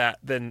believe that,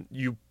 then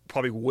you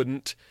probably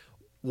wouldn't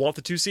want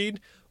the 2 seed.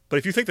 But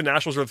if you think the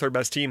Nationals are the third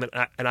best team,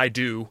 and I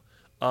do,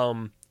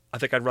 I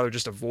think I'd rather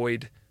just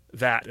avoid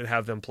that and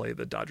have them play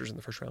the Dodgers in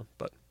the first round.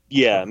 But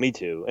yeah, me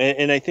too.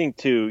 And I think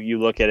too, you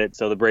look at it.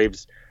 So the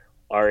Braves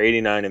are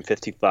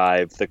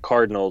 89-55. The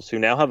Cardinals, who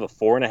now have a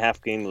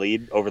 4.5 game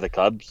lead over the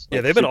Cubs. Yeah,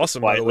 they've been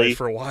awesome by the way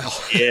for a while.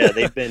 Yeah,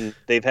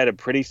 they've had a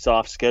pretty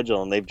soft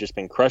schedule and they've just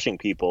been crushing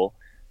people,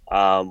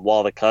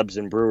 while the Cubs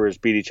and Brewers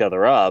beat each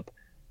other up.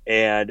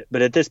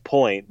 But at this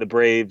point, the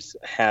Braves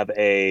have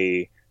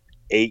a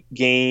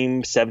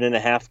 8-game,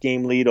 7.5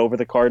 game lead over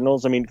the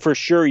Cardinals. I mean, for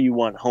sure you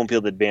want home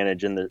field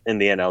advantage in the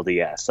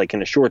NLDS. Like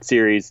in a short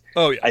series,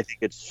 I think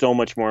it's so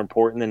much more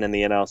important than in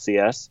the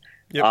NLCS.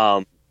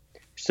 Yep.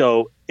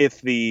 So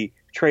if the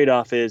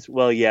trade-off is,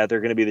 they're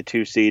going to be the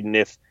 2 seed, and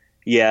if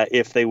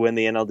they win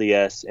the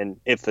NLDS and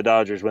if the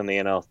Dodgers win the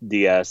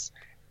NLDS,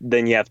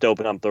 then you have to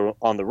open up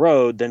on the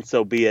road, then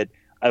so be it.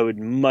 I would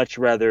much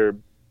rather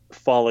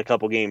fall a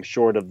couple games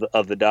short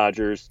of the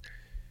Dodgers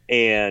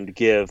and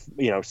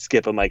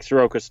skip a Mike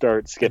Soroka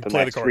start, skip a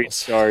Max Fried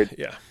start.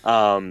 Yeah.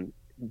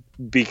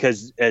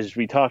 Because as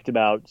we talked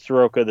about,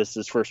 Soroka, this is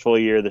his first full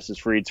year. This is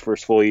Fried's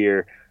first full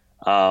year.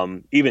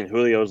 Even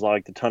Julio's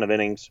logged a ton of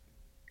innings.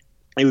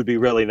 It would be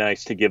really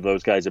nice to give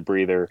those guys a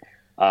breather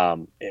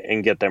and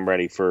get them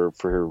ready for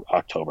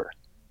October.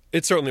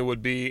 It certainly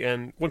would be.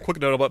 And one quick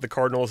note about the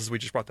Cardinals, as we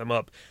just brought them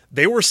up,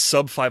 they were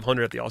sub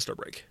 500 at the All-Star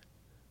break.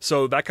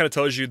 So that kind of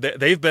tells you that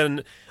they've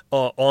been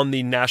on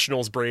the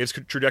Nationals-Braves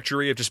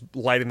trajectory of just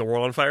lighting the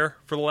world on fire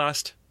for the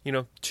last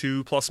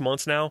 2+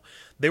 months now.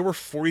 They were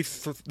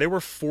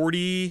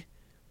 44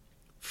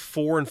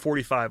 and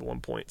 45 at one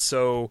point.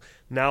 So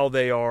now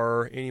they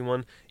are they're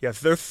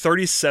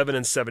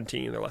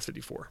 37-17 in their last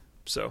 54.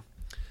 So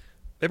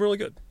they've been really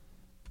good.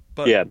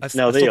 But they are. I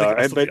still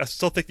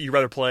think that you'd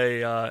rather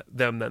play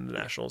them than the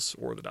Nationals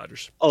or the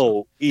Dodgers.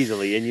 Oh,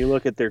 easily. And you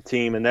look at their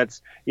team, and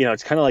that's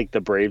it's kind of like the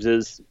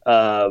Braves'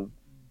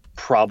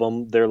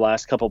 problem. Their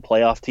last couple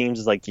playoff teams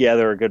is like,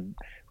 they're a good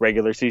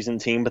regular season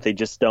team, but they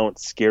just don't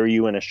scare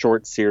you in a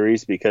short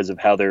series because of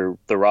how the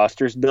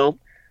roster's built.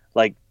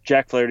 Like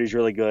Jack Flaherty's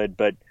really good,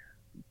 but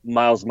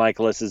Miles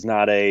Michaelis is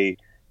not a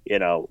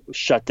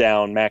shut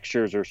down Max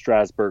Scherzer,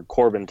 Strasburg,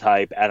 Corbin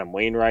type. Adam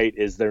Wainwright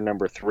is their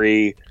number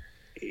 3.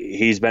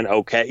 He's been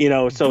okay,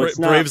 so it's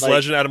not Braves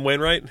legend Adam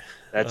Wainwright.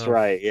 That's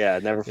right. Yeah.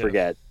 Never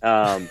forget.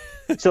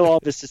 So all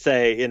this to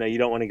say, you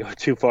don't want to go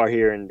too far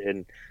here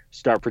and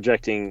start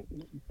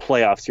projecting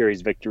playoff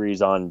series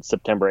victories on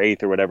September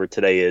 8th or whatever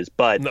today is.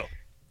 But no.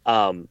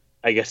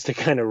 I guess to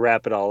kind of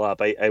wrap it all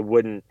up, I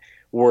wouldn't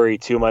worry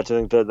too much.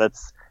 I think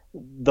that's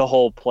the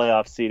whole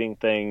playoff seeding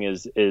thing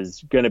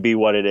is going to be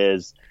what it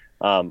is.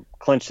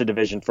 Clinch the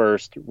division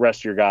first,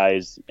 rest your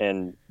guys,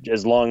 and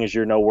as long as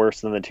you're no worse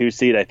than the 2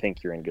 seed, I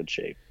think you're in good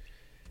shape.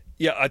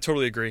 Yeah, I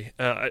totally agree.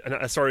 And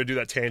I started to do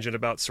that tangent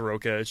about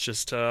Soroka. It's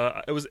just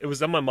it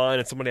was on my mind,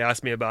 and somebody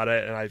asked me about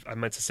it, and I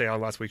meant to say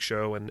on last week's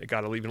show, and it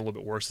got even a little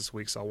bit worse this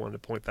week, so I wanted to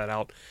point that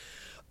out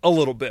a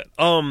little bit.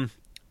 I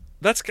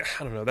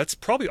don't know. That's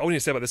probably all we need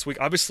to say about this week.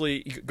 Obviously,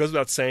 it goes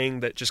without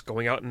saying that just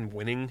going out and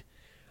winning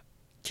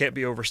can't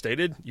be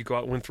overstated. You go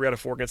out and win 3 out of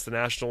 4 against the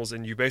Nationals,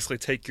 and you basically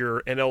take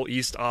your NL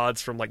East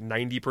odds from like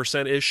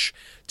 90%-ish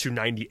to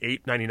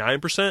 98,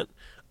 99%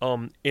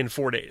 in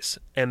 4 days.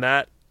 And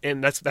that's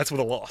with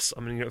a loss.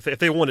 I mean, if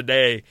they won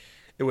today,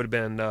 it would have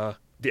been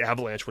the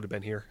Avalanche would have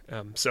been here.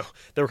 So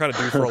they were kind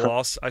of due for a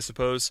loss, I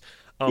suppose.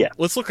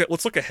 Let's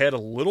look ahead a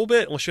little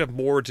bit. Unless you have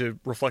more to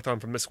reflect on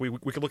from this week,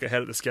 we could look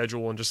ahead at the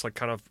schedule and just like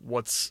kind of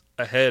what's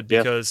ahead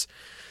because.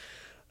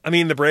 I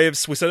mean, the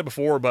Braves, we said it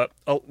before, but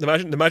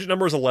the magic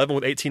number is 11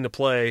 with 18 to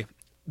play.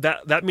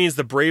 That means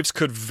the Braves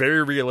could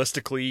very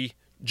realistically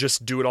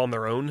just do it on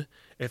their own.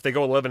 If they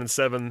go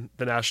 11-7,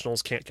 the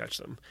Nationals can't catch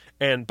them.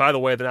 And by the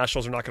way, the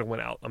Nationals are not going to win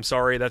out. I'm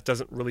sorry, that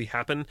doesn't really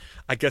happen.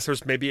 I guess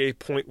there's maybe a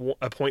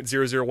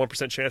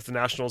 0.001% chance the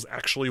Nationals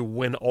actually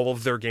win all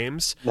of their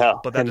games.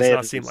 No, but that does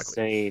not seem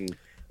likely.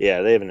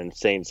 Yeah, they have an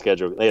insane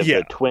schedule. They have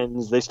the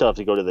Twins. They still have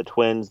to go to the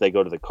Twins. They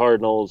go to the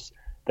Cardinals.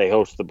 They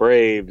host the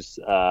Braves.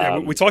 Yeah,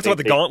 we talked about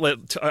the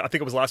gauntlet. I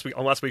think it was last week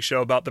on last week's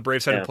show about the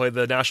Braves having to play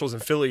the Nationals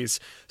and Phillies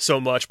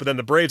so much, but then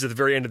the Braves at the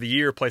very end of the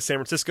year play San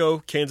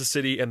Francisco, Kansas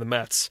City, and the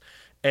Mets,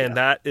 and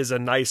that is a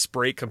nice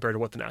break compared to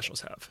what the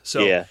Nationals have.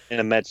 So yeah,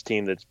 and a Mets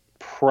team that's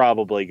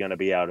probably going to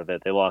be out of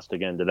it. They lost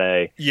again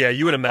today. Yeah,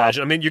 you would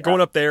imagine. I mean, you're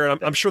going up there,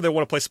 and I'm sure they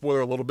want to play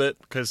spoiler a little bit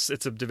because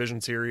it's a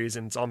division series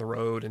and it's on the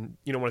road, and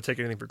you don't want to take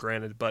anything for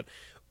granted. But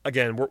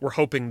again, we're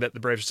hoping that the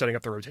Braves are setting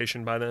up the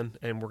rotation by then,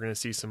 and we're going to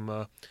see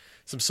some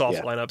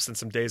soft lineups and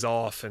some days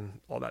off and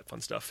all that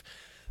fun stuff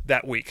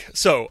that week.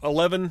 So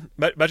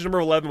match number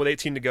 11 with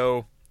 18 to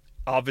go.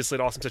 Obviously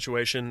an awesome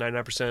situation,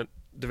 99%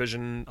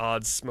 division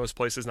odds, most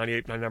places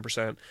 98,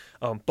 99%.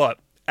 But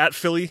at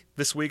Philly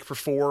this week for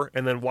 4,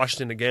 and then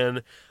Washington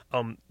again.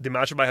 The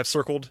matchup I have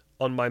circled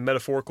on my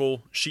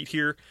metaphorical sheet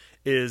here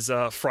is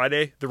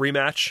Friday, the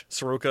rematch,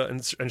 Soroka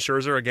and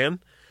Scherzer again.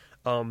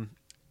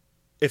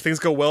 If things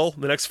go well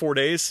the next 4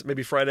 days,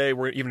 maybe Friday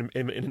we're even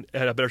in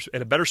a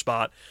better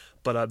spot.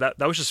 But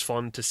that was just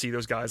fun to see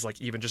those guys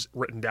like even just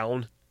written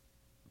down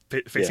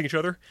facing each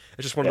other.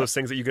 It's just one of those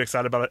things that you get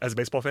excited about as a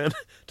baseball fan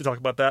to talk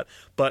about that.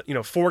 But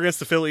 4 against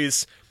the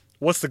Phillies.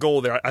 What's the goal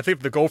there? I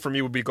think the goal for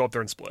me would be go up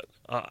there and split.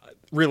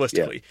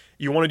 Realistically,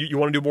 you want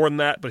to do more than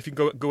that. But if you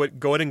can go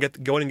ahead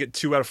and get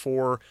 2 out of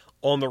 4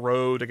 on the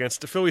road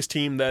against the Phillies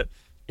team that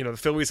the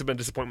Phillies have been a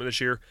disappointment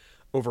this year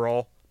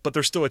overall. But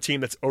they're still a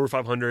team that's over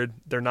 500.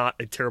 They're not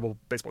a terrible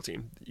baseball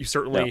team. You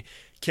certainly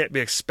can't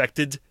be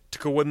expected to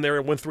go in there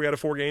and win 3 out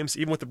of 4 games.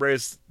 Even with the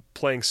Braves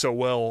playing so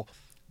well,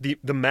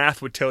 the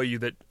math would tell you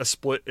that a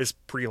split is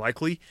pretty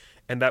likely,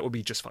 and that would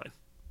be just fine.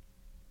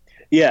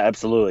 Yeah,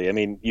 absolutely. I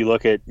mean, you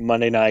look at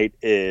Monday night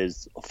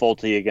is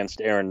Fulte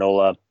against Aaron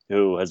Nola,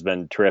 who has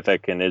been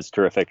terrific and is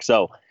terrific.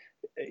 So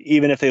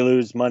even if they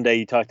lose Monday,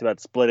 you talked about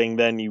splitting,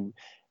 then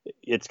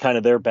it's kind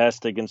of their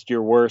best against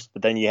your worst,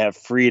 but then you have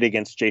Fried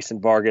against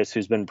Jason Vargas,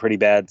 who's been pretty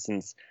bad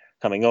since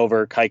coming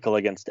over, Keuchel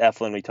against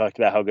Eflin. We talked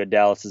about how good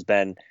Dallas has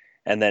been,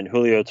 and then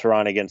Julio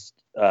Teheran against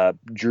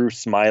Drew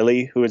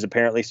Smyly, who is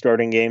apparently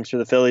starting games for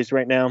the Phillies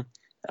right now.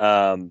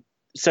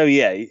 So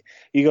yeah,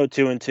 you go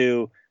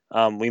 2-2.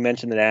 We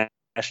mentioned the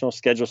national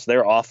schedule, so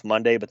they're off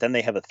Monday, but then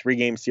they have a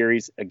 3-game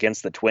series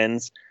against the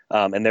Twins,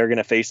 and they're going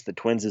to face the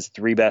Twins'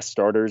 3 best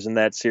starters in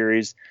that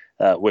series,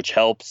 which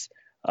helps.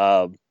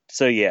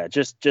 So yeah,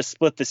 just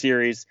split the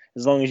series.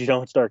 As long as you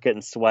don't start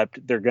getting swept,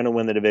 they're going to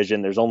win the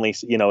division. There's only,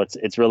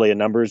 it's really a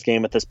numbers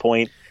game at this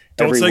point.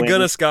 Don't say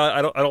gonna, Scott.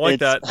 I don't like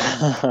that.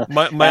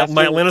 My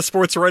Atlanta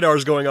sports radar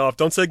is going off.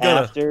 Don't say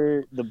gonna.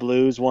 After the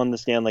Blues won the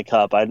Stanley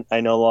Cup,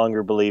 I no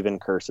longer believe in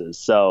curses.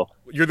 So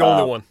you're the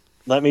only one.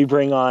 Let me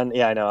bring on.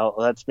 Yeah, I know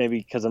that's maybe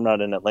because I'm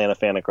not an Atlanta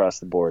fan across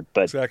the board,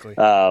 but exactly.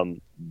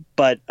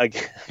 But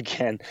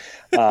again,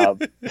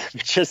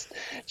 just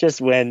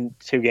win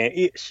 2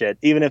 games. Shit,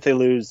 even if they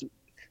lose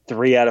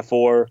 3 out of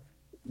 4,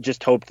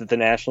 just hope that the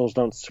Nationals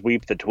don't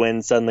sweep the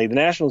Twins suddenly. The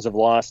Nationals have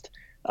lost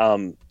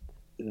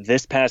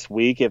this past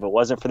week. If it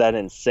wasn't for that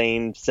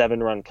insane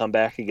 7-run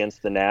comeback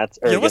against the Nats.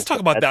 Let's talk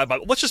about that.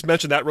 But let's just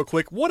mention that real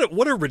quick. What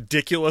a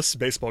ridiculous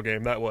baseball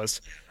game that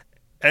was.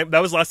 And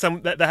that was last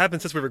time that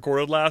happened since we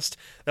recorded last.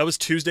 That was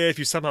Tuesday. If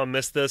you somehow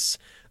missed this,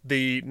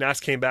 the Nats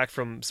came back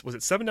from, was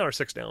it 7 down or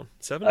 6 down?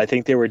 7? I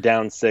think they were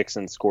down 6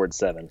 and scored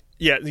 7.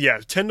 Yeah,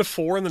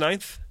 10-4 in the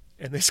 9th.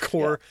 And they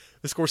score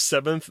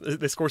 7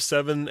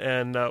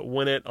 and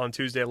win it on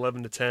Tuesday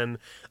 11-10.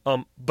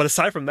 But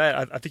aside from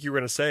that, I think you were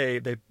going to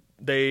say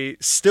they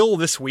still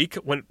this week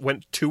went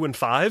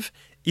 2-5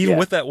 even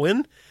with that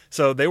win.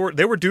 So they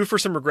were due for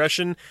some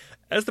regression,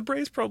 as the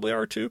Braves probably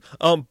are too.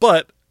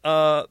 But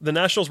the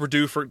Nationals were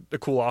due for the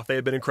cool off. They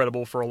had been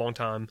incredible for a long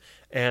time,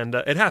 and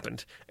it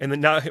happened. And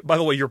then now, by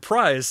the way, your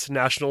prize,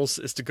 Nationals,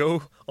 is to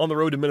go on the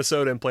road to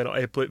Minnesota and play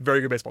a very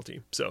good baseball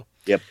team. So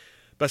yep.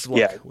 Best of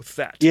luck with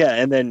that. Yeah,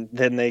 and then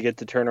they get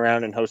to turn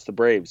around and host the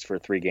Braves for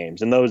 3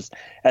 games. And those,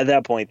 at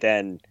that point,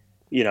 then,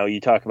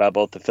 you talk about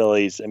both the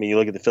Phillies. I mean, you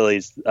look at the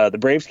Phillies. The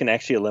Braves can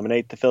actually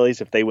eliminate the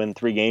Phillies if they win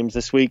 3 games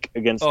this week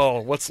against.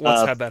 Oh, let's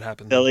have that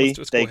happen. Philly,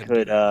 they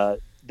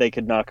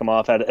could knock them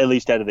off at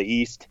least out of the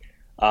East.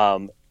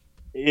 The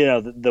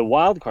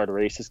wild card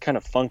race is kind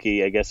of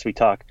funky. I guess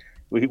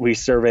we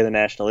survey the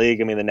National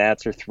League. I mean, the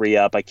Nats are 3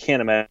 up. I can't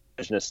imagine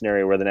a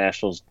scenario where the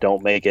Nationals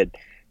don't make it.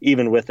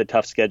 Even with a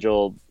tough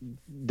schedule,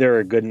 they're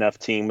a good enough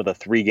team with a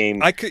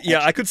 3-game. I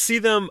could see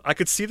them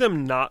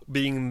not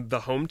being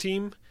the home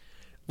team.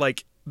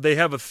 Like, they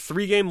have a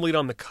 3-game lead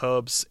on the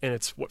Cubs, and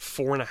it's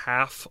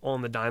 4.5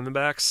 on the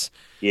Diamondbacks.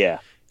 Yeah,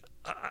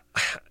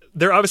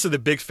 they're obviously the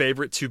big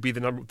favorite to be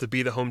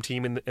the home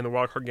team in the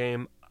wild card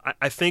game.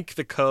 I think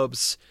the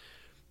Cubs,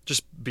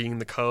 just being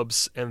the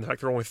Cubs and the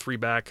fact they're only 3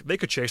 back, they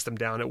could chase them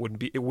down. It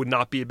would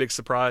not be a big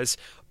surprise.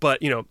 But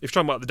if you're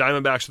talking about the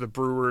Diamondbacks or the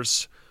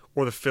Brewers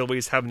or the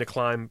Phillies having to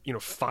climb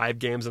 5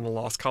 games in the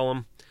loss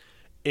column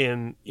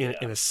in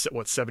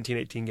 17,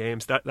 18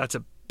 games, that's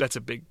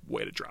a big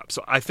way to drop.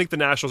 So I think the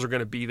Nationals are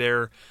going to be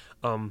there.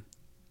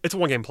 It's a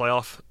 1-game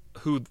playoff.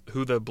 who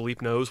the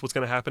bleep knows what's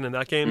going to happen in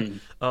that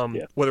game,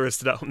 Yeah. whether it's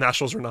the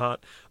Nationals or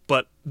not.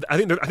 But I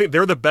think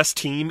they're the best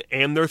team,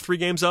 and they're 3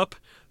 games up.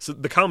 So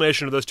the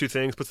combination of those two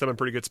things puts them in a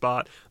pretty good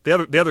spot. The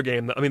other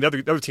game,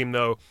 the other team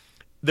though,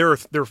 there are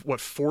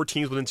what 4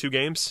 teams within 2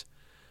 games.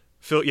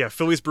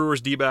 Phillies, Brewers,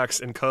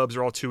 D-backs, and Cubs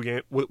are all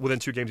within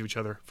 2 games of each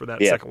other for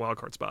that second wild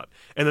card spot.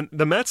 And then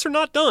the Mets are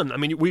not done. I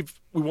mean, we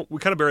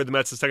kind of buried the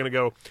Mets a second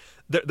ago.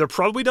 They're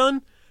probably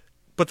done,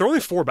 but they're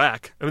only 4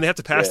 back. I mean, they have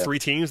to pass 3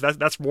 teams.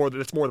 That's more of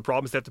the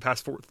problem is they have to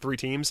pass 3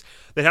 teams.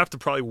 They have to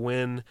probably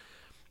win.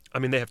 I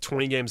mean, they have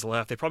 20 games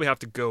left. They probably have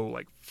to go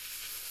like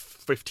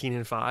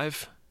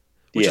 15-5,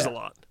 which is a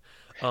lot.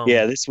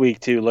 This week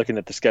too. Looking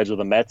at the schedule,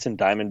 the Mets and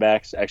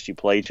Diamondbacks actually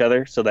play each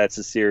other, so that's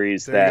a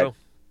series that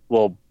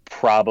will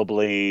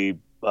probably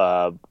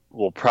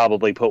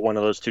put one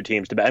of those 2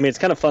 teams to bed. I mean, it's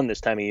kind of fun this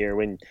time of year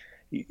when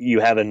you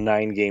have a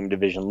 9-game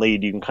division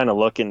lead. You can kind of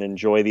look and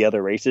enjoy the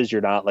other races.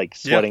 You're not like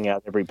sweating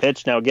out every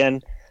pitch. Now,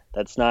 again,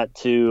 that's not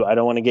to. I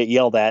don't want to get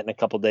yelled at in a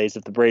couple of days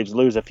if the Braves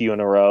lose a few in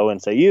a row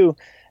and say you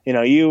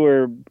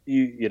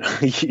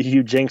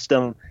jinxed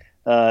them.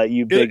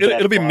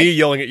 It'll be me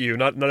yelling at you,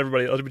 not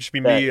everybody. It'll just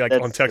be me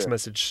on text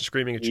message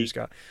screaming at you,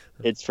 Scott.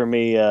 It's for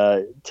me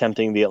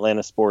tempting the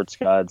Atlanta sports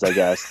gods, I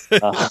guess.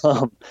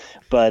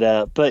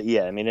 But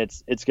yeah, I mean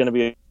it's going to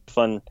be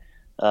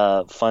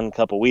a fun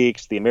couple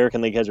weeks. The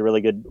American League has a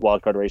really good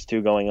wild card race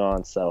too going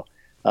on, so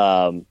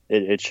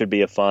it should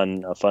be a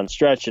fun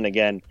stretch. And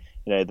again,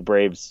 the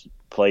Braves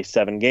play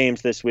 7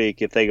 games this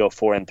week. If they go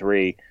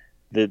 4-3,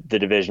 the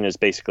division is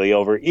basically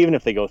over. Even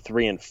if they go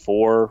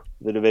 3-4,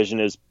 the division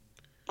is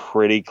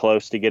pretty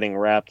close to getting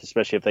wrapped,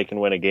 especially if they can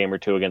win a game or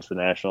 2 against the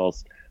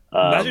Nationals.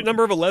 Magic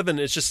number of 11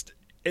 is just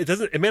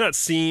it may not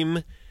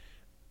seem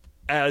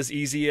as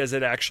easy as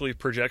it actually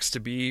projects to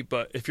be,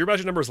 but if your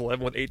magic number is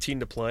 11 with 18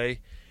 to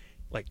play,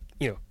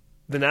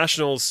 the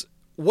Nationals,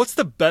 what's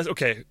the best?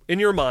 Okay, in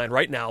your mind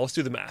right now, let's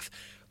do the math.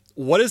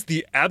 What is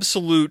the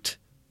absolute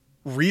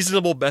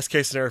reasonable best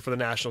case scenario for the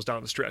Nationals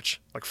down the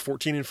stretch? Like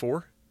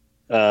 14-4?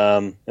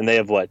 And they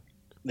have what?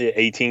 They have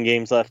 18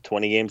 games left,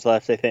 20 games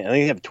left, I think. I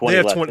think they have 20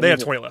 left. They have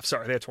 20 left.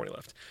 Sorry, they have 20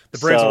 left. The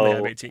Braves only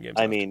have 18 games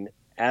left. I mean,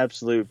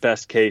 absolute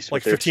best case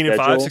like with 15-5,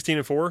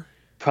 16-4?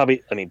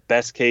 Probably, I mean,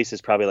 best case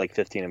is probably like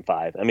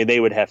 15-5. I mean,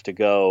 they would have to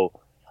go.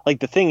 Like,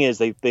 the thing is,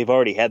 they've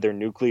already had their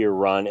nuclear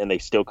run, and they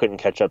still couldn't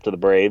catch up to the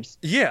Braves.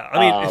 Yeah, I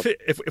mean,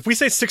 if we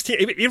say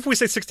 16, even if we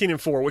say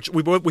 16-4, which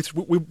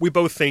we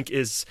both think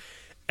is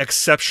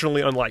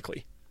exceptionally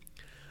unlikely,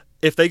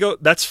 if they go,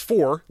 that's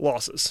 4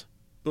 losses.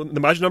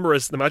 The magic number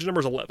is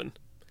 11.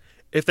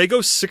 If they go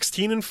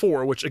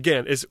 16-4, which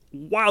again is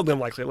wildly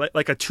unlikely,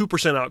 like a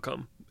 2%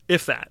 outcome,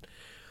 if that,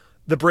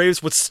 the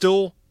Braves would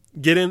still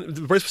get in.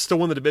 The Braves would still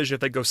win the division if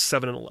they go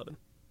 7-11.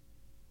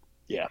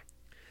 Yeah.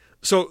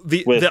 So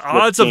the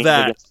odds of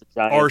that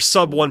are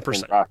sub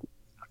 1%.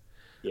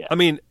 Yeah. I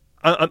mean,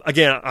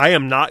 I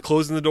am not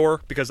closing the door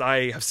because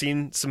I have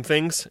seen some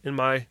things in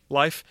my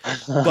life,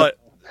 but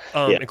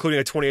including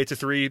a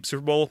 28-3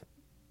 Super Bowl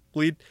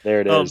lead.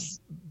 There it is.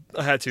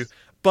 I had to,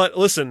 but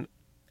listen.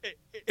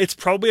 It's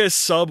probably a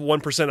sub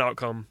 1%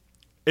 outcome.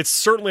 It's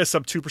certainly a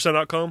sub 2%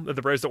 outcome that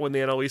the Braves don't win the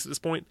NL East at this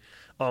point.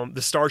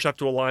 The stars have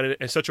to align it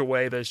in such a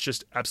way that it's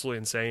just absolutely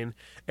insane.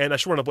 And I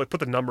just want to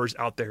put the numbers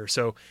out there.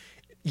 So,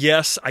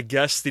 yes, I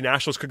guess the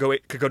Nationals could go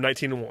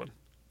 19-1.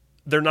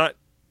 They're not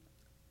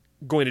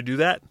going to do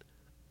that.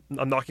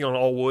 I'm knocking on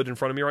all wood in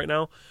front of me right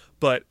now,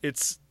 but they're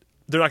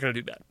not going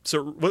to do that.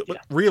 So,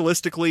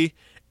 realistically,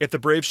 if the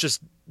Braves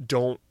just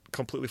don't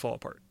completely fall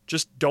apart,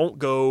 just don't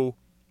go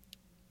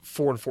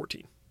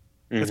 4-14.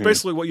 That's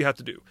basically what you have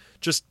to do.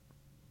 Just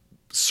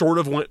sort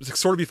of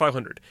be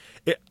 500.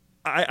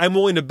 I'm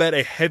willing to bet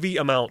a heavy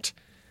amount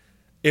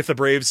if the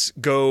Braves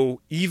go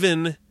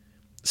even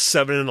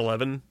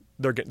 7-11,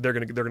 they're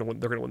gonna win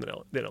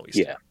the NL East.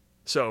 Yeah.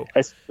 So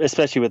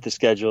especially with the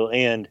schedule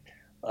and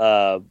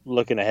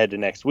looking ahead to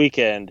next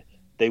weekend,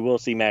 they will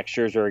see Max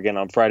Scherzer again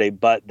on Friday,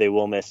 but they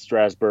will miss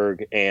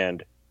Strasburg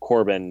and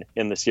Corbin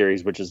in the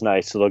series, which is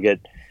nice. So they'll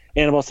get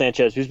Anibal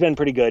Sanchez, who's been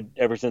pretty good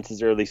ever since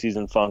his early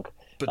season funk.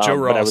 But Joe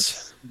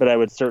Ross. But I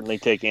would certainly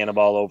take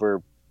Anibal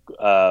over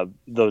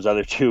their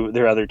other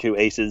two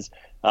aces,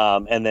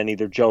 and then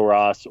either Joe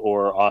Ross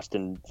or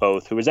Austin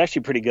Voth, who was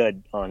actually pretty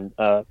good on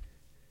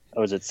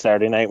was it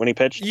Saturday night when he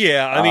pitched?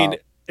 Yeah, I mean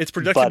it's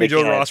projected to be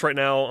Joe Ross right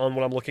now on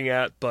what I'm looking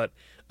at, but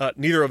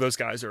neither of those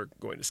guys are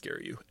going to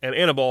scare you. And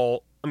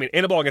Anibal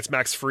against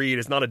Max Fried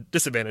is not a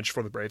disadvantage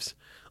for the Braves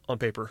on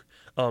paper.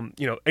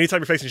 Anytime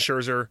you're facing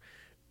Scherzer,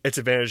 it's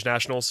advantage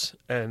Nationals,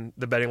 and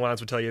the betting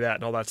lines would tell you that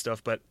and all that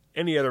stuff. But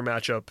any other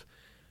matchup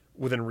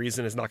within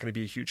reason is not going to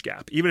be a huge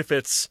gap. Even if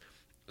it's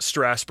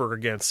Strasburg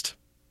against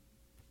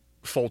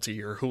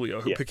Fulte or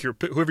Julio,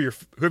 whoever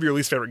your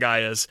least favorite guy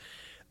is,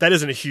 that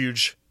isn't a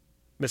huge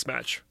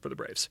mismatch for the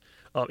Braves.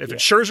 If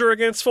it's Scherzer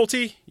against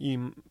Fulte,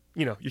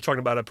 you're talking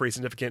about a pretty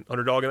significant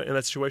underdog in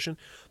that situation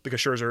because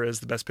Scherzer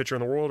is the best pitcher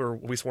in the world, or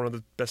at least one of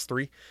the best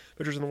 3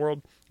 pitchers in the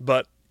world.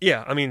 But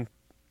yeah, I mean,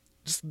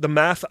 just the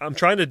math. I'm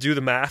trying to do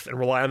the math and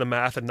rely on the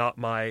math and not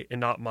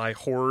my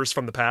horrors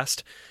from the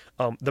past.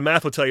 The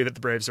math will tell you that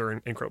the Braves are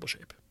in incredible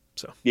shape.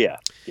 So yeah,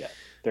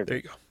 there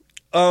you go.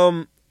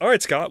 All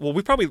right, Scott. Well,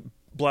 we probably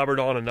blabbered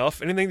on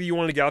enough. Anything that you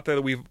wanted to get out there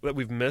that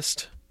we've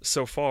missed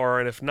so far,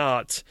 and if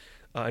not,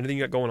 anything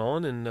you got going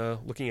on and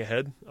looking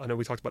ahead? I know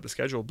we talked about the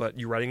schedule, but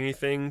you writing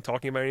anything,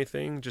 talking about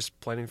anything, just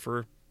planning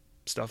for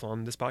stuff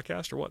on this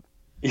podcast or what?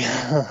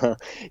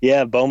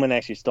 Yeah, Bowman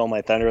actually stole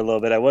my thunder a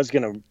little bit. I was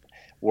going to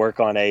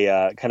work on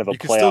a kind of a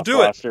playoff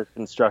roster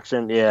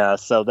construction. Yeah,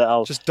 so that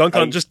I'll just dunk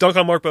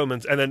on Mark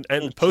Bowman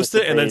and post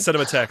it and then send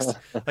him a text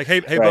like,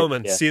 hey right,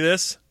 Bowman, see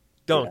this?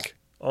 Dunk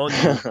on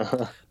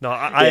you. No,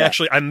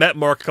 I met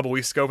Mark a couple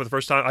weeks ago for the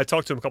first time. I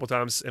talked to him a couple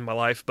times in my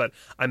life, but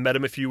I met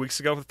him a few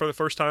weeks ago for the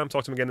first time.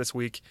 Talked to him again this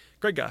week.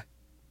 Great guy.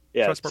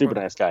 Yeah, super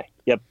nice guy.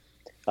 Yep.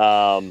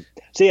 So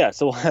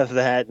we'll have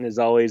that, and as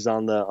always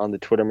on the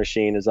Twitter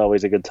machine is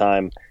always a good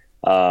time.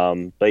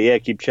 But yeah,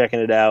 keep checking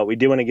it out. We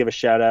do want to give a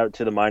shout out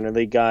to the minor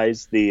league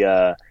guys.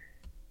 The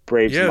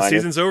Braves minor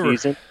season's over.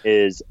 Season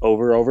is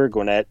over.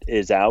 Gwinnett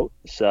is out,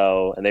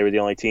 and they were the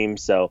only team.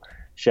 So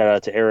shout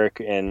out to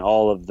Eric and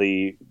all of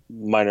the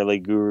minor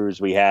league gurus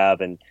we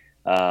have, and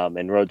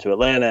Road to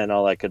Atlanta and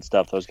all that good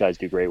stuff. Those guys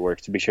do great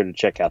work. So be sure to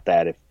check out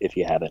that if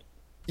you haven't.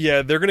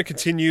 Yeah, they're going to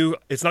continue.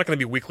 It's not going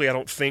to be weekly, I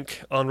don't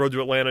think, on Road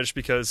to Atlanta, just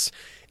because,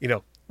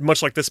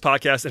 much like this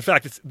podcast. In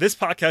fact, this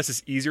podcast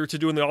is easier to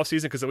do in the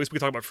offseason because at least we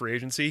can talk about free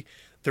agency.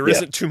 There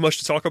isn't too much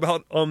to talk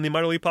about on the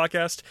minor league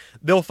podcast.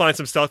 They'll find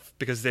some stuff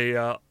because they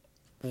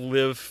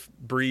live,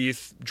 breathe,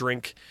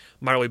 drink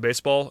minor league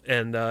baseball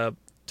and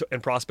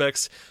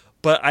prospects.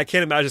 But I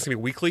can't imagine it's going to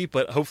be weekly,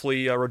 but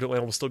hopefully Road to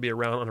Atlanta will still be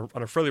around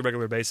on a fairly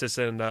regular basis,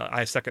 and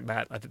I second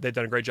that. I think they've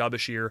done a great job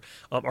this year.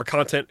 Our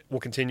content will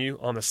continue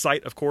on the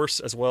site, of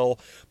course, as well,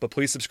 but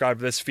please subscribe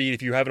to this feed.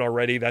 If you haven't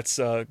already, that's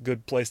a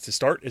good place to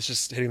start. It's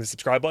just hitting the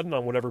subscribe button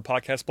on whatever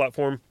podcast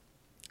platform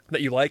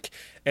that you like,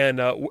 and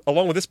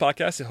along with this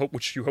podcast,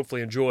 which you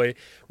hopefully enjoy,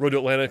 Road to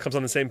Atlanta comes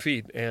on the same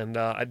feed, and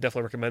I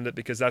definitely recommend it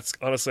because that's,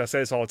 honestly, I say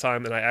this all the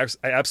time, and I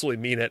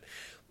absolutely mean it.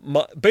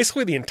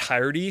 Basically, the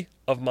entirety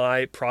of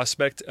my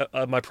prospect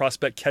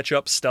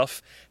catch-up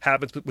stuff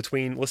happens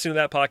between listening to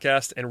that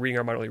podcast and reading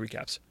our minor league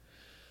recaps.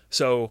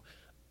 So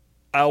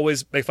I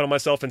always make fun of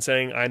myself and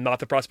saying I'm not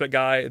the prospect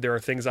guy. There are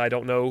things I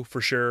don't know for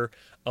sure,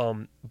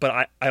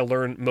 but I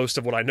learn most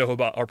of what I know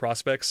about our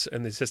prospects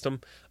and the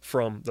system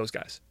from those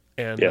guys.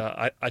 And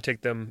I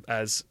take them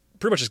as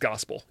pretty much as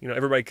gospel.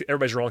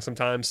 Everybody's wrong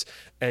sometimes,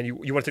 and you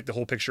want to take the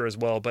whole picture as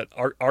well. But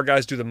our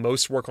guys do the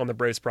most work on the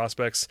Braves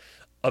prospects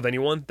of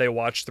anyone. They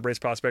watch the Braves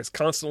prospects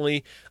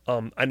constantly.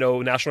 I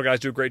know national guys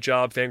do a great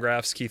job.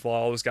 Fangraphs, Keith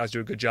Law, all those guys do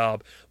a good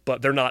job.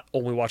 But they're not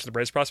only watching the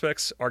Braves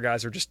prospects. Our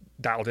guys are just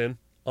dialed in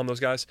on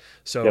those guys.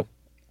 So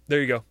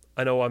there you go.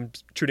 I know I'm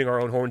tooting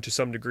our own horn to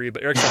some degree,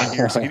 but Eric's not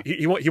here, so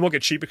he won't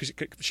get sheepish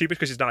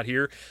because he's not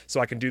here. So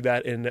I can do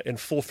that in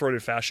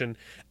full-throated fashion.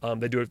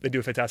 They do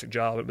a fantastic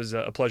job. It was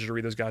a pleasure to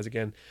read those guys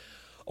again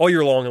all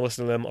year long and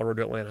listen to them on Road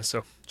to Atlanta.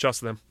 So shouts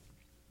to them.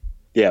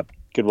 Yeah,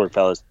 good work,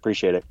 fellas.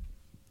 Appreciate it.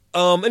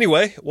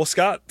 Anyway, well,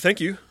 Scott, thank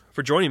you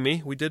for joining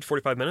me. We did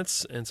 45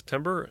 minutes in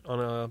September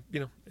on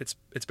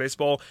it's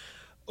baseball.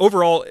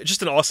 Overall,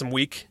 just an awesome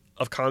week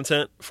of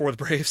content for the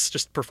Braves,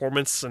 just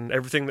performance and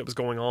everything that was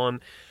going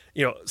on.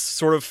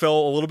 Sort of fell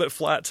a little bit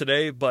flat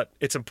today, but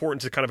it's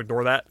important to kind of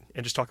ignore that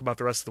and just talk about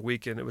the rest of the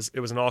week. And it was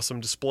an awesome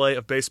display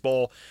of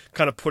baseball.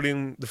 Kind of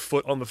putting the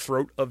foot on the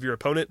throat of your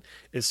opponent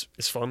is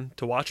fun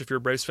to watch if you're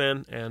a Braves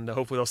fan, and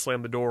hopefully they'll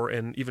slam the door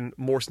in even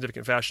more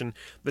significant fashion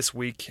this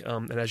week.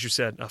 And as you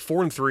said,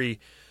 4-3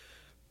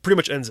 pretty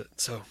much ends it.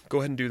 So go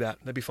ahead and do that.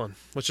 That'd be fun.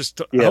 Let's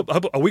just I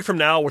hope a week from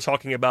now we're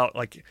talking about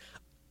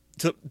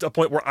to a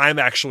point where I'm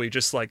actually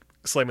just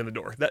slamming the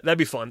door. That'd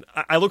be fun.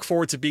 I look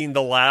forward to being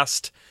the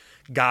last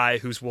guy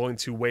who's willing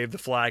to wave the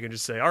flag and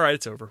just say, all right,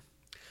 it's over.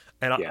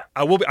 And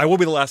I will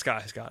be the last guy,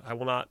 Scott. I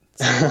will not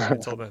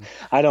until then.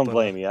 I don't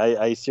blame you.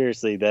 I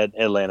seriously, that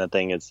Atlanta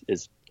thing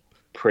is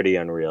pretty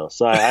unreal.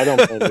 So I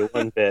don't blame you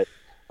one bit.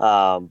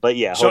 But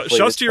yeah,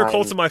 shouts to your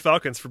Colts and my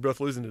Falcons for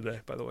both losing today,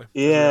 by the way.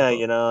 Yeah,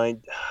 I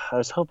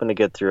was hoping to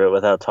get through it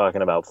without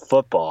talking about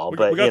football,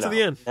 but we got to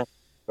the end.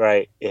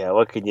 Right. Yeah.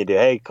 What can you do?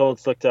 Hey,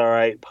 Colts looked all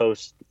right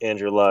post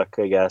Andrew Luck,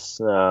 I guess.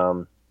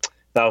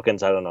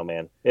 Falcons, I don't know,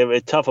 man.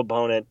 It's a tough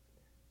opponent.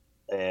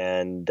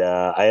 And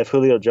I have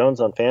Julio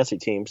Jones on fantasy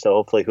team, so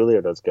hopefully Julio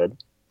does good.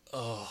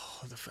 Oh,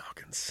 the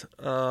Falcons.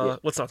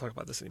 Let's not talk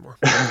about this anymore.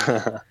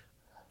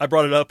 I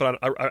brought it up, but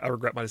I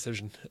regret my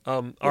decision.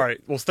 All right.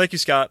 Well, thank you,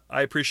 Scott.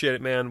 I appreciate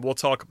it, man. We'll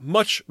talk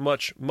much,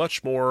 much,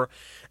 much more.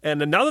 And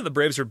now that the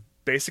Braves are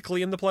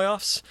basically in the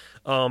playoffs,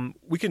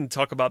 we can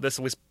talk about this,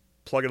 at least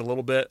plug it a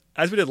little bit.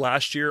 As we did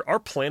last year, our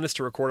plan is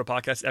to record a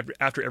podcast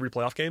after every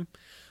playoff game.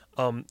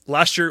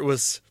 Last year, it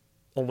was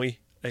only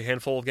a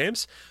handful of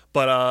games,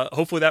 but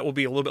hopefully that will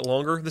be a little bit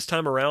longer this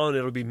time around.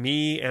 It'll be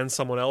me and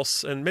someone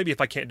else, and maybe if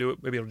I can't do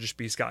it, maybe it'll just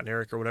be Scott and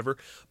Eric or whatever.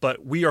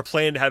 But we are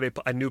planning to have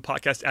a new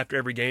podcast after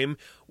every game.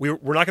 We're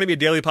not going to be a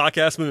daily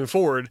podcast moving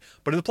forward,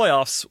 but in the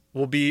playoffs,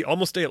 we'll be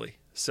almost daily.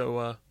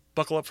 So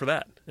buckle up for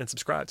that and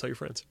subscribe. Tell your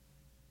friends.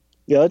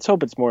 Yeah, let's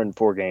hope it's more than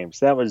 4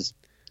 games. That was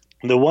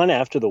the one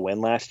after the win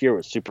last year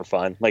was super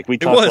fun. Like we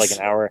talked like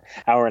an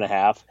hour and a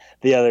half.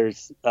 The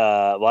others,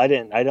 well, I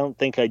didn't. I don't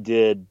think I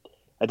did.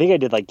 I think I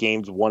did like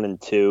games 1 and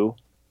 2,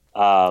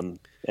 and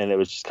it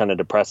was just kind of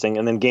depressing.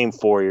 And then game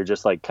 4, you're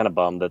just like kind of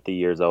bummed that the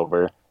year's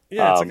over.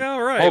 Yeah, it's like,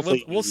 all right,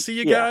 we'll see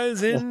you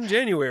guys in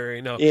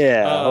January. No,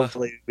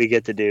 hopefully we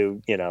get to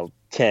do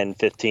 10,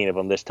 15 of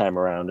them this time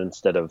around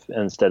instead of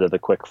the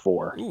quick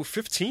 4. Ooh,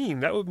 15.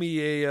 That would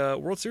be a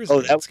World Series.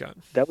 Scott.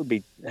 That would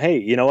be. Hey,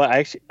 you know what?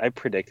 I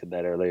predicted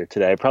that earlier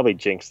today. I probably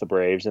jinxed the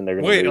Braves, and they're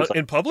going to lose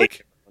in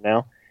public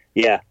now.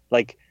 Yeah,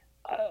 like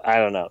I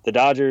don't know. The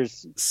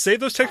Dodgers. Save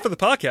those takes for the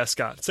podcast,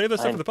 Scott. Save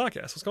those takes for the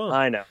podcast. What's going on?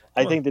 I know.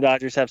 I think the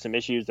Dodgers have some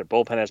issues. Their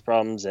bullpen has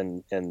problems,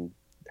 and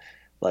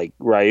like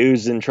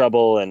Ryu's in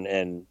trouble,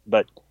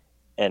 but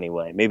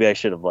anyway, maybe I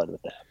should have led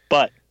with that.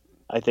 But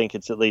I think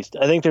it's I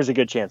think there's a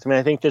good chance. I mean,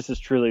 I think this is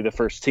truly the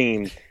first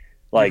team.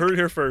 Like, you heard it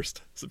here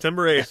first,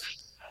 September 8th.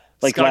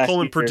 Like Scott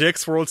Coleman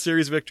predicts World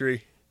Series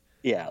victory.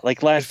 Yeah,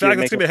 like last year. In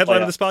fact, that's going to be a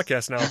headline of this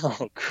podcast now.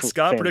 Oh, cool.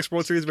 Scott predicts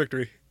World Series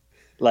victory.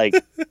 Like,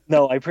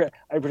 no, I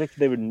predicted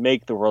they would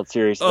make the World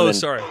Series and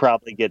then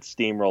probably get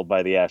steamrolled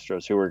by the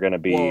Astros, who are going to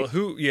be. Well,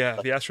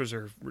 the Astros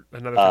are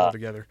another thing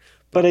altogether.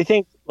 But I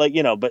think, but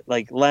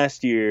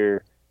last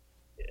year,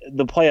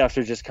 the playoffs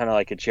are just kind of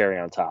like a cherry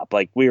on top.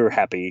 Like, we were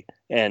happy,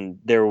 and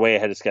they were way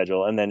ahead of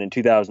schedule. And then in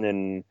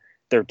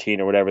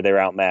 2013 or whatever, they were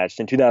outmatched.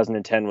 In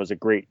 2010 was a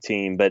great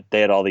team, but they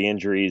had all the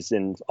injuries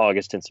in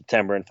August and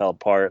September and fell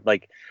apart.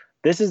 Like,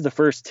 this is the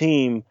first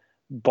team,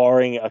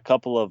 barring a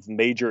couple of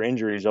major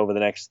injuries over the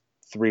next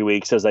 3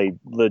 weeks, as I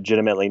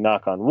legitimately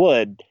knock on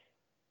wood,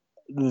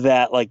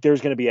 that like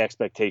there's going to be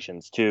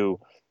expectations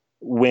to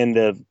win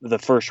the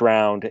first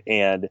round,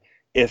 and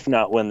if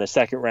not win the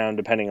second round,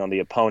 depending on the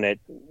opponent,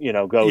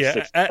 go.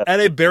 Yeah, at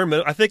a bare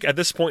minimum, I think at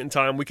this point in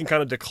time, we can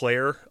kind of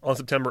declare on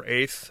September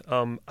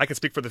 8th. I can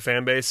speak for the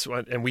fan base,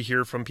 and we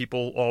hear from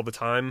people all the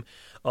time.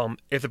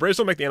 If the Braves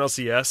don't make the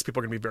NLCS, people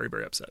are going to be very,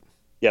 very upset.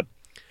 Yep.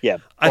 Yeah.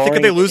 I think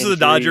if they lose to the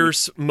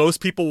Dodgers,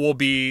 most people will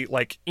be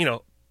like,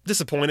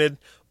 disappointed.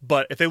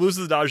 But if they lose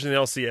to the Dodgers in the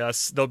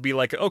NLCS, they'll be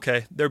like,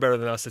 okay, they're better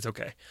than us. It's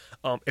okay.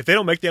 If they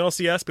don't make the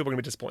NLCS, people are going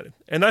to be disappointed.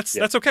 And that's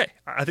okay.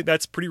 I think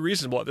that's pretty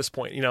reasonable at this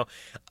point.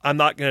 I'm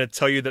not going to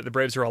tell you that the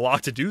Braves are a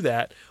lock to do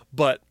that,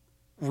 but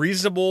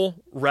reasonable,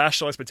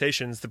 rational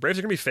expectations, the Braves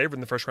are going to be favored in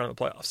the first round of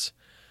the playoffs.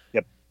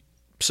 Yep.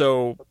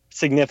 So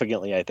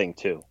significantly, I think,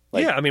 too.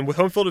 With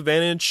home field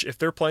advantage, if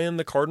they're playing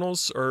the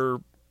Cardinals,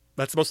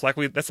 that's the most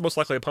likely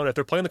opponent. If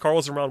they're playing the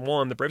Cardinals in round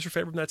 1, the Braves are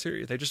favored in that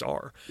series. They just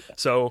are. Yeah.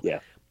 So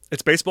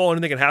it's baseball.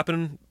 Anything can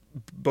happen,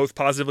 both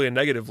positively and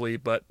negatively,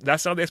 but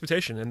that's not the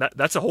expectation. And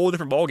that's a whole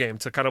different ballgame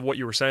to kind of what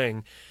you were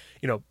saying.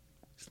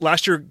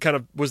 Last year kind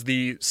of was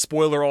the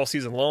spoiler all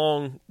season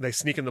long. They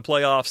sneak in the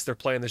playoffs, they're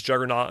playing this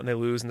juggernaut, and they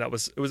lose, and it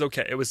was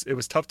okay. It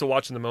was tough to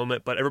watch in the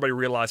moment, but everybody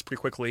realized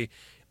pretty quickly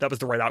that was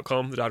the right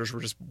outcome. The Dodgers were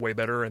just way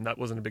better, and that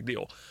wasn't a big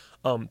deal.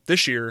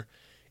 This year,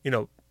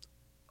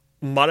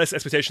 modest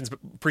expectations,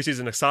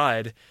 preseason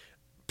aside,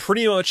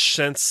 pretty much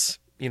since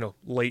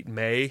late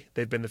May,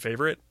 they've been the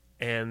favorite.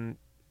 And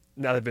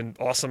now they've been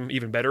awesome,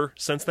 even better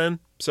since then.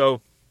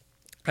 So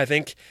I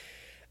think,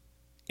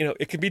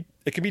 it can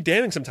be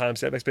damning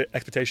sometimes to have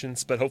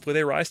expectations, but hopefully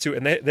they rise to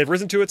it. And they've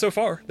risen to it so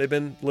far. They've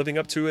been living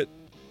up to it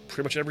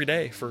pretty much every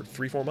day for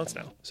 3-4 months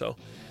now. So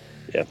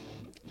yeah,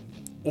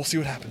 we'll see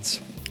what happens.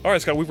 All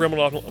right, Scott, we've rambled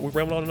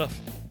on enough.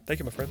 Thank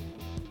you, my friend.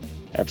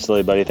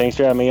 Absolutely, buddy. Thanks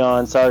for having me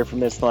on. Sorry for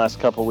missing the last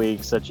couple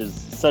weeks. Such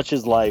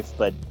is life,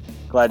 but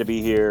glad to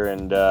be here,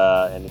 and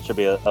it should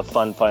be a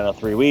fun final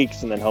 3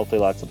 weeks, and then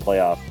hopefully lots of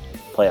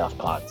playoff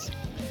pods.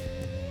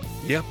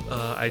 Yep,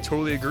 I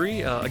totally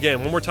agree. Again,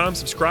 one more time,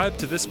 subscribe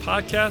to this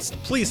podcast.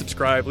 Please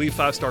subscribe, leave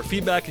 5-star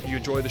feedback if you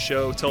enjoy the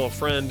show, tell a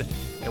friend,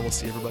 and we'll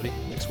see everybody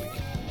next week.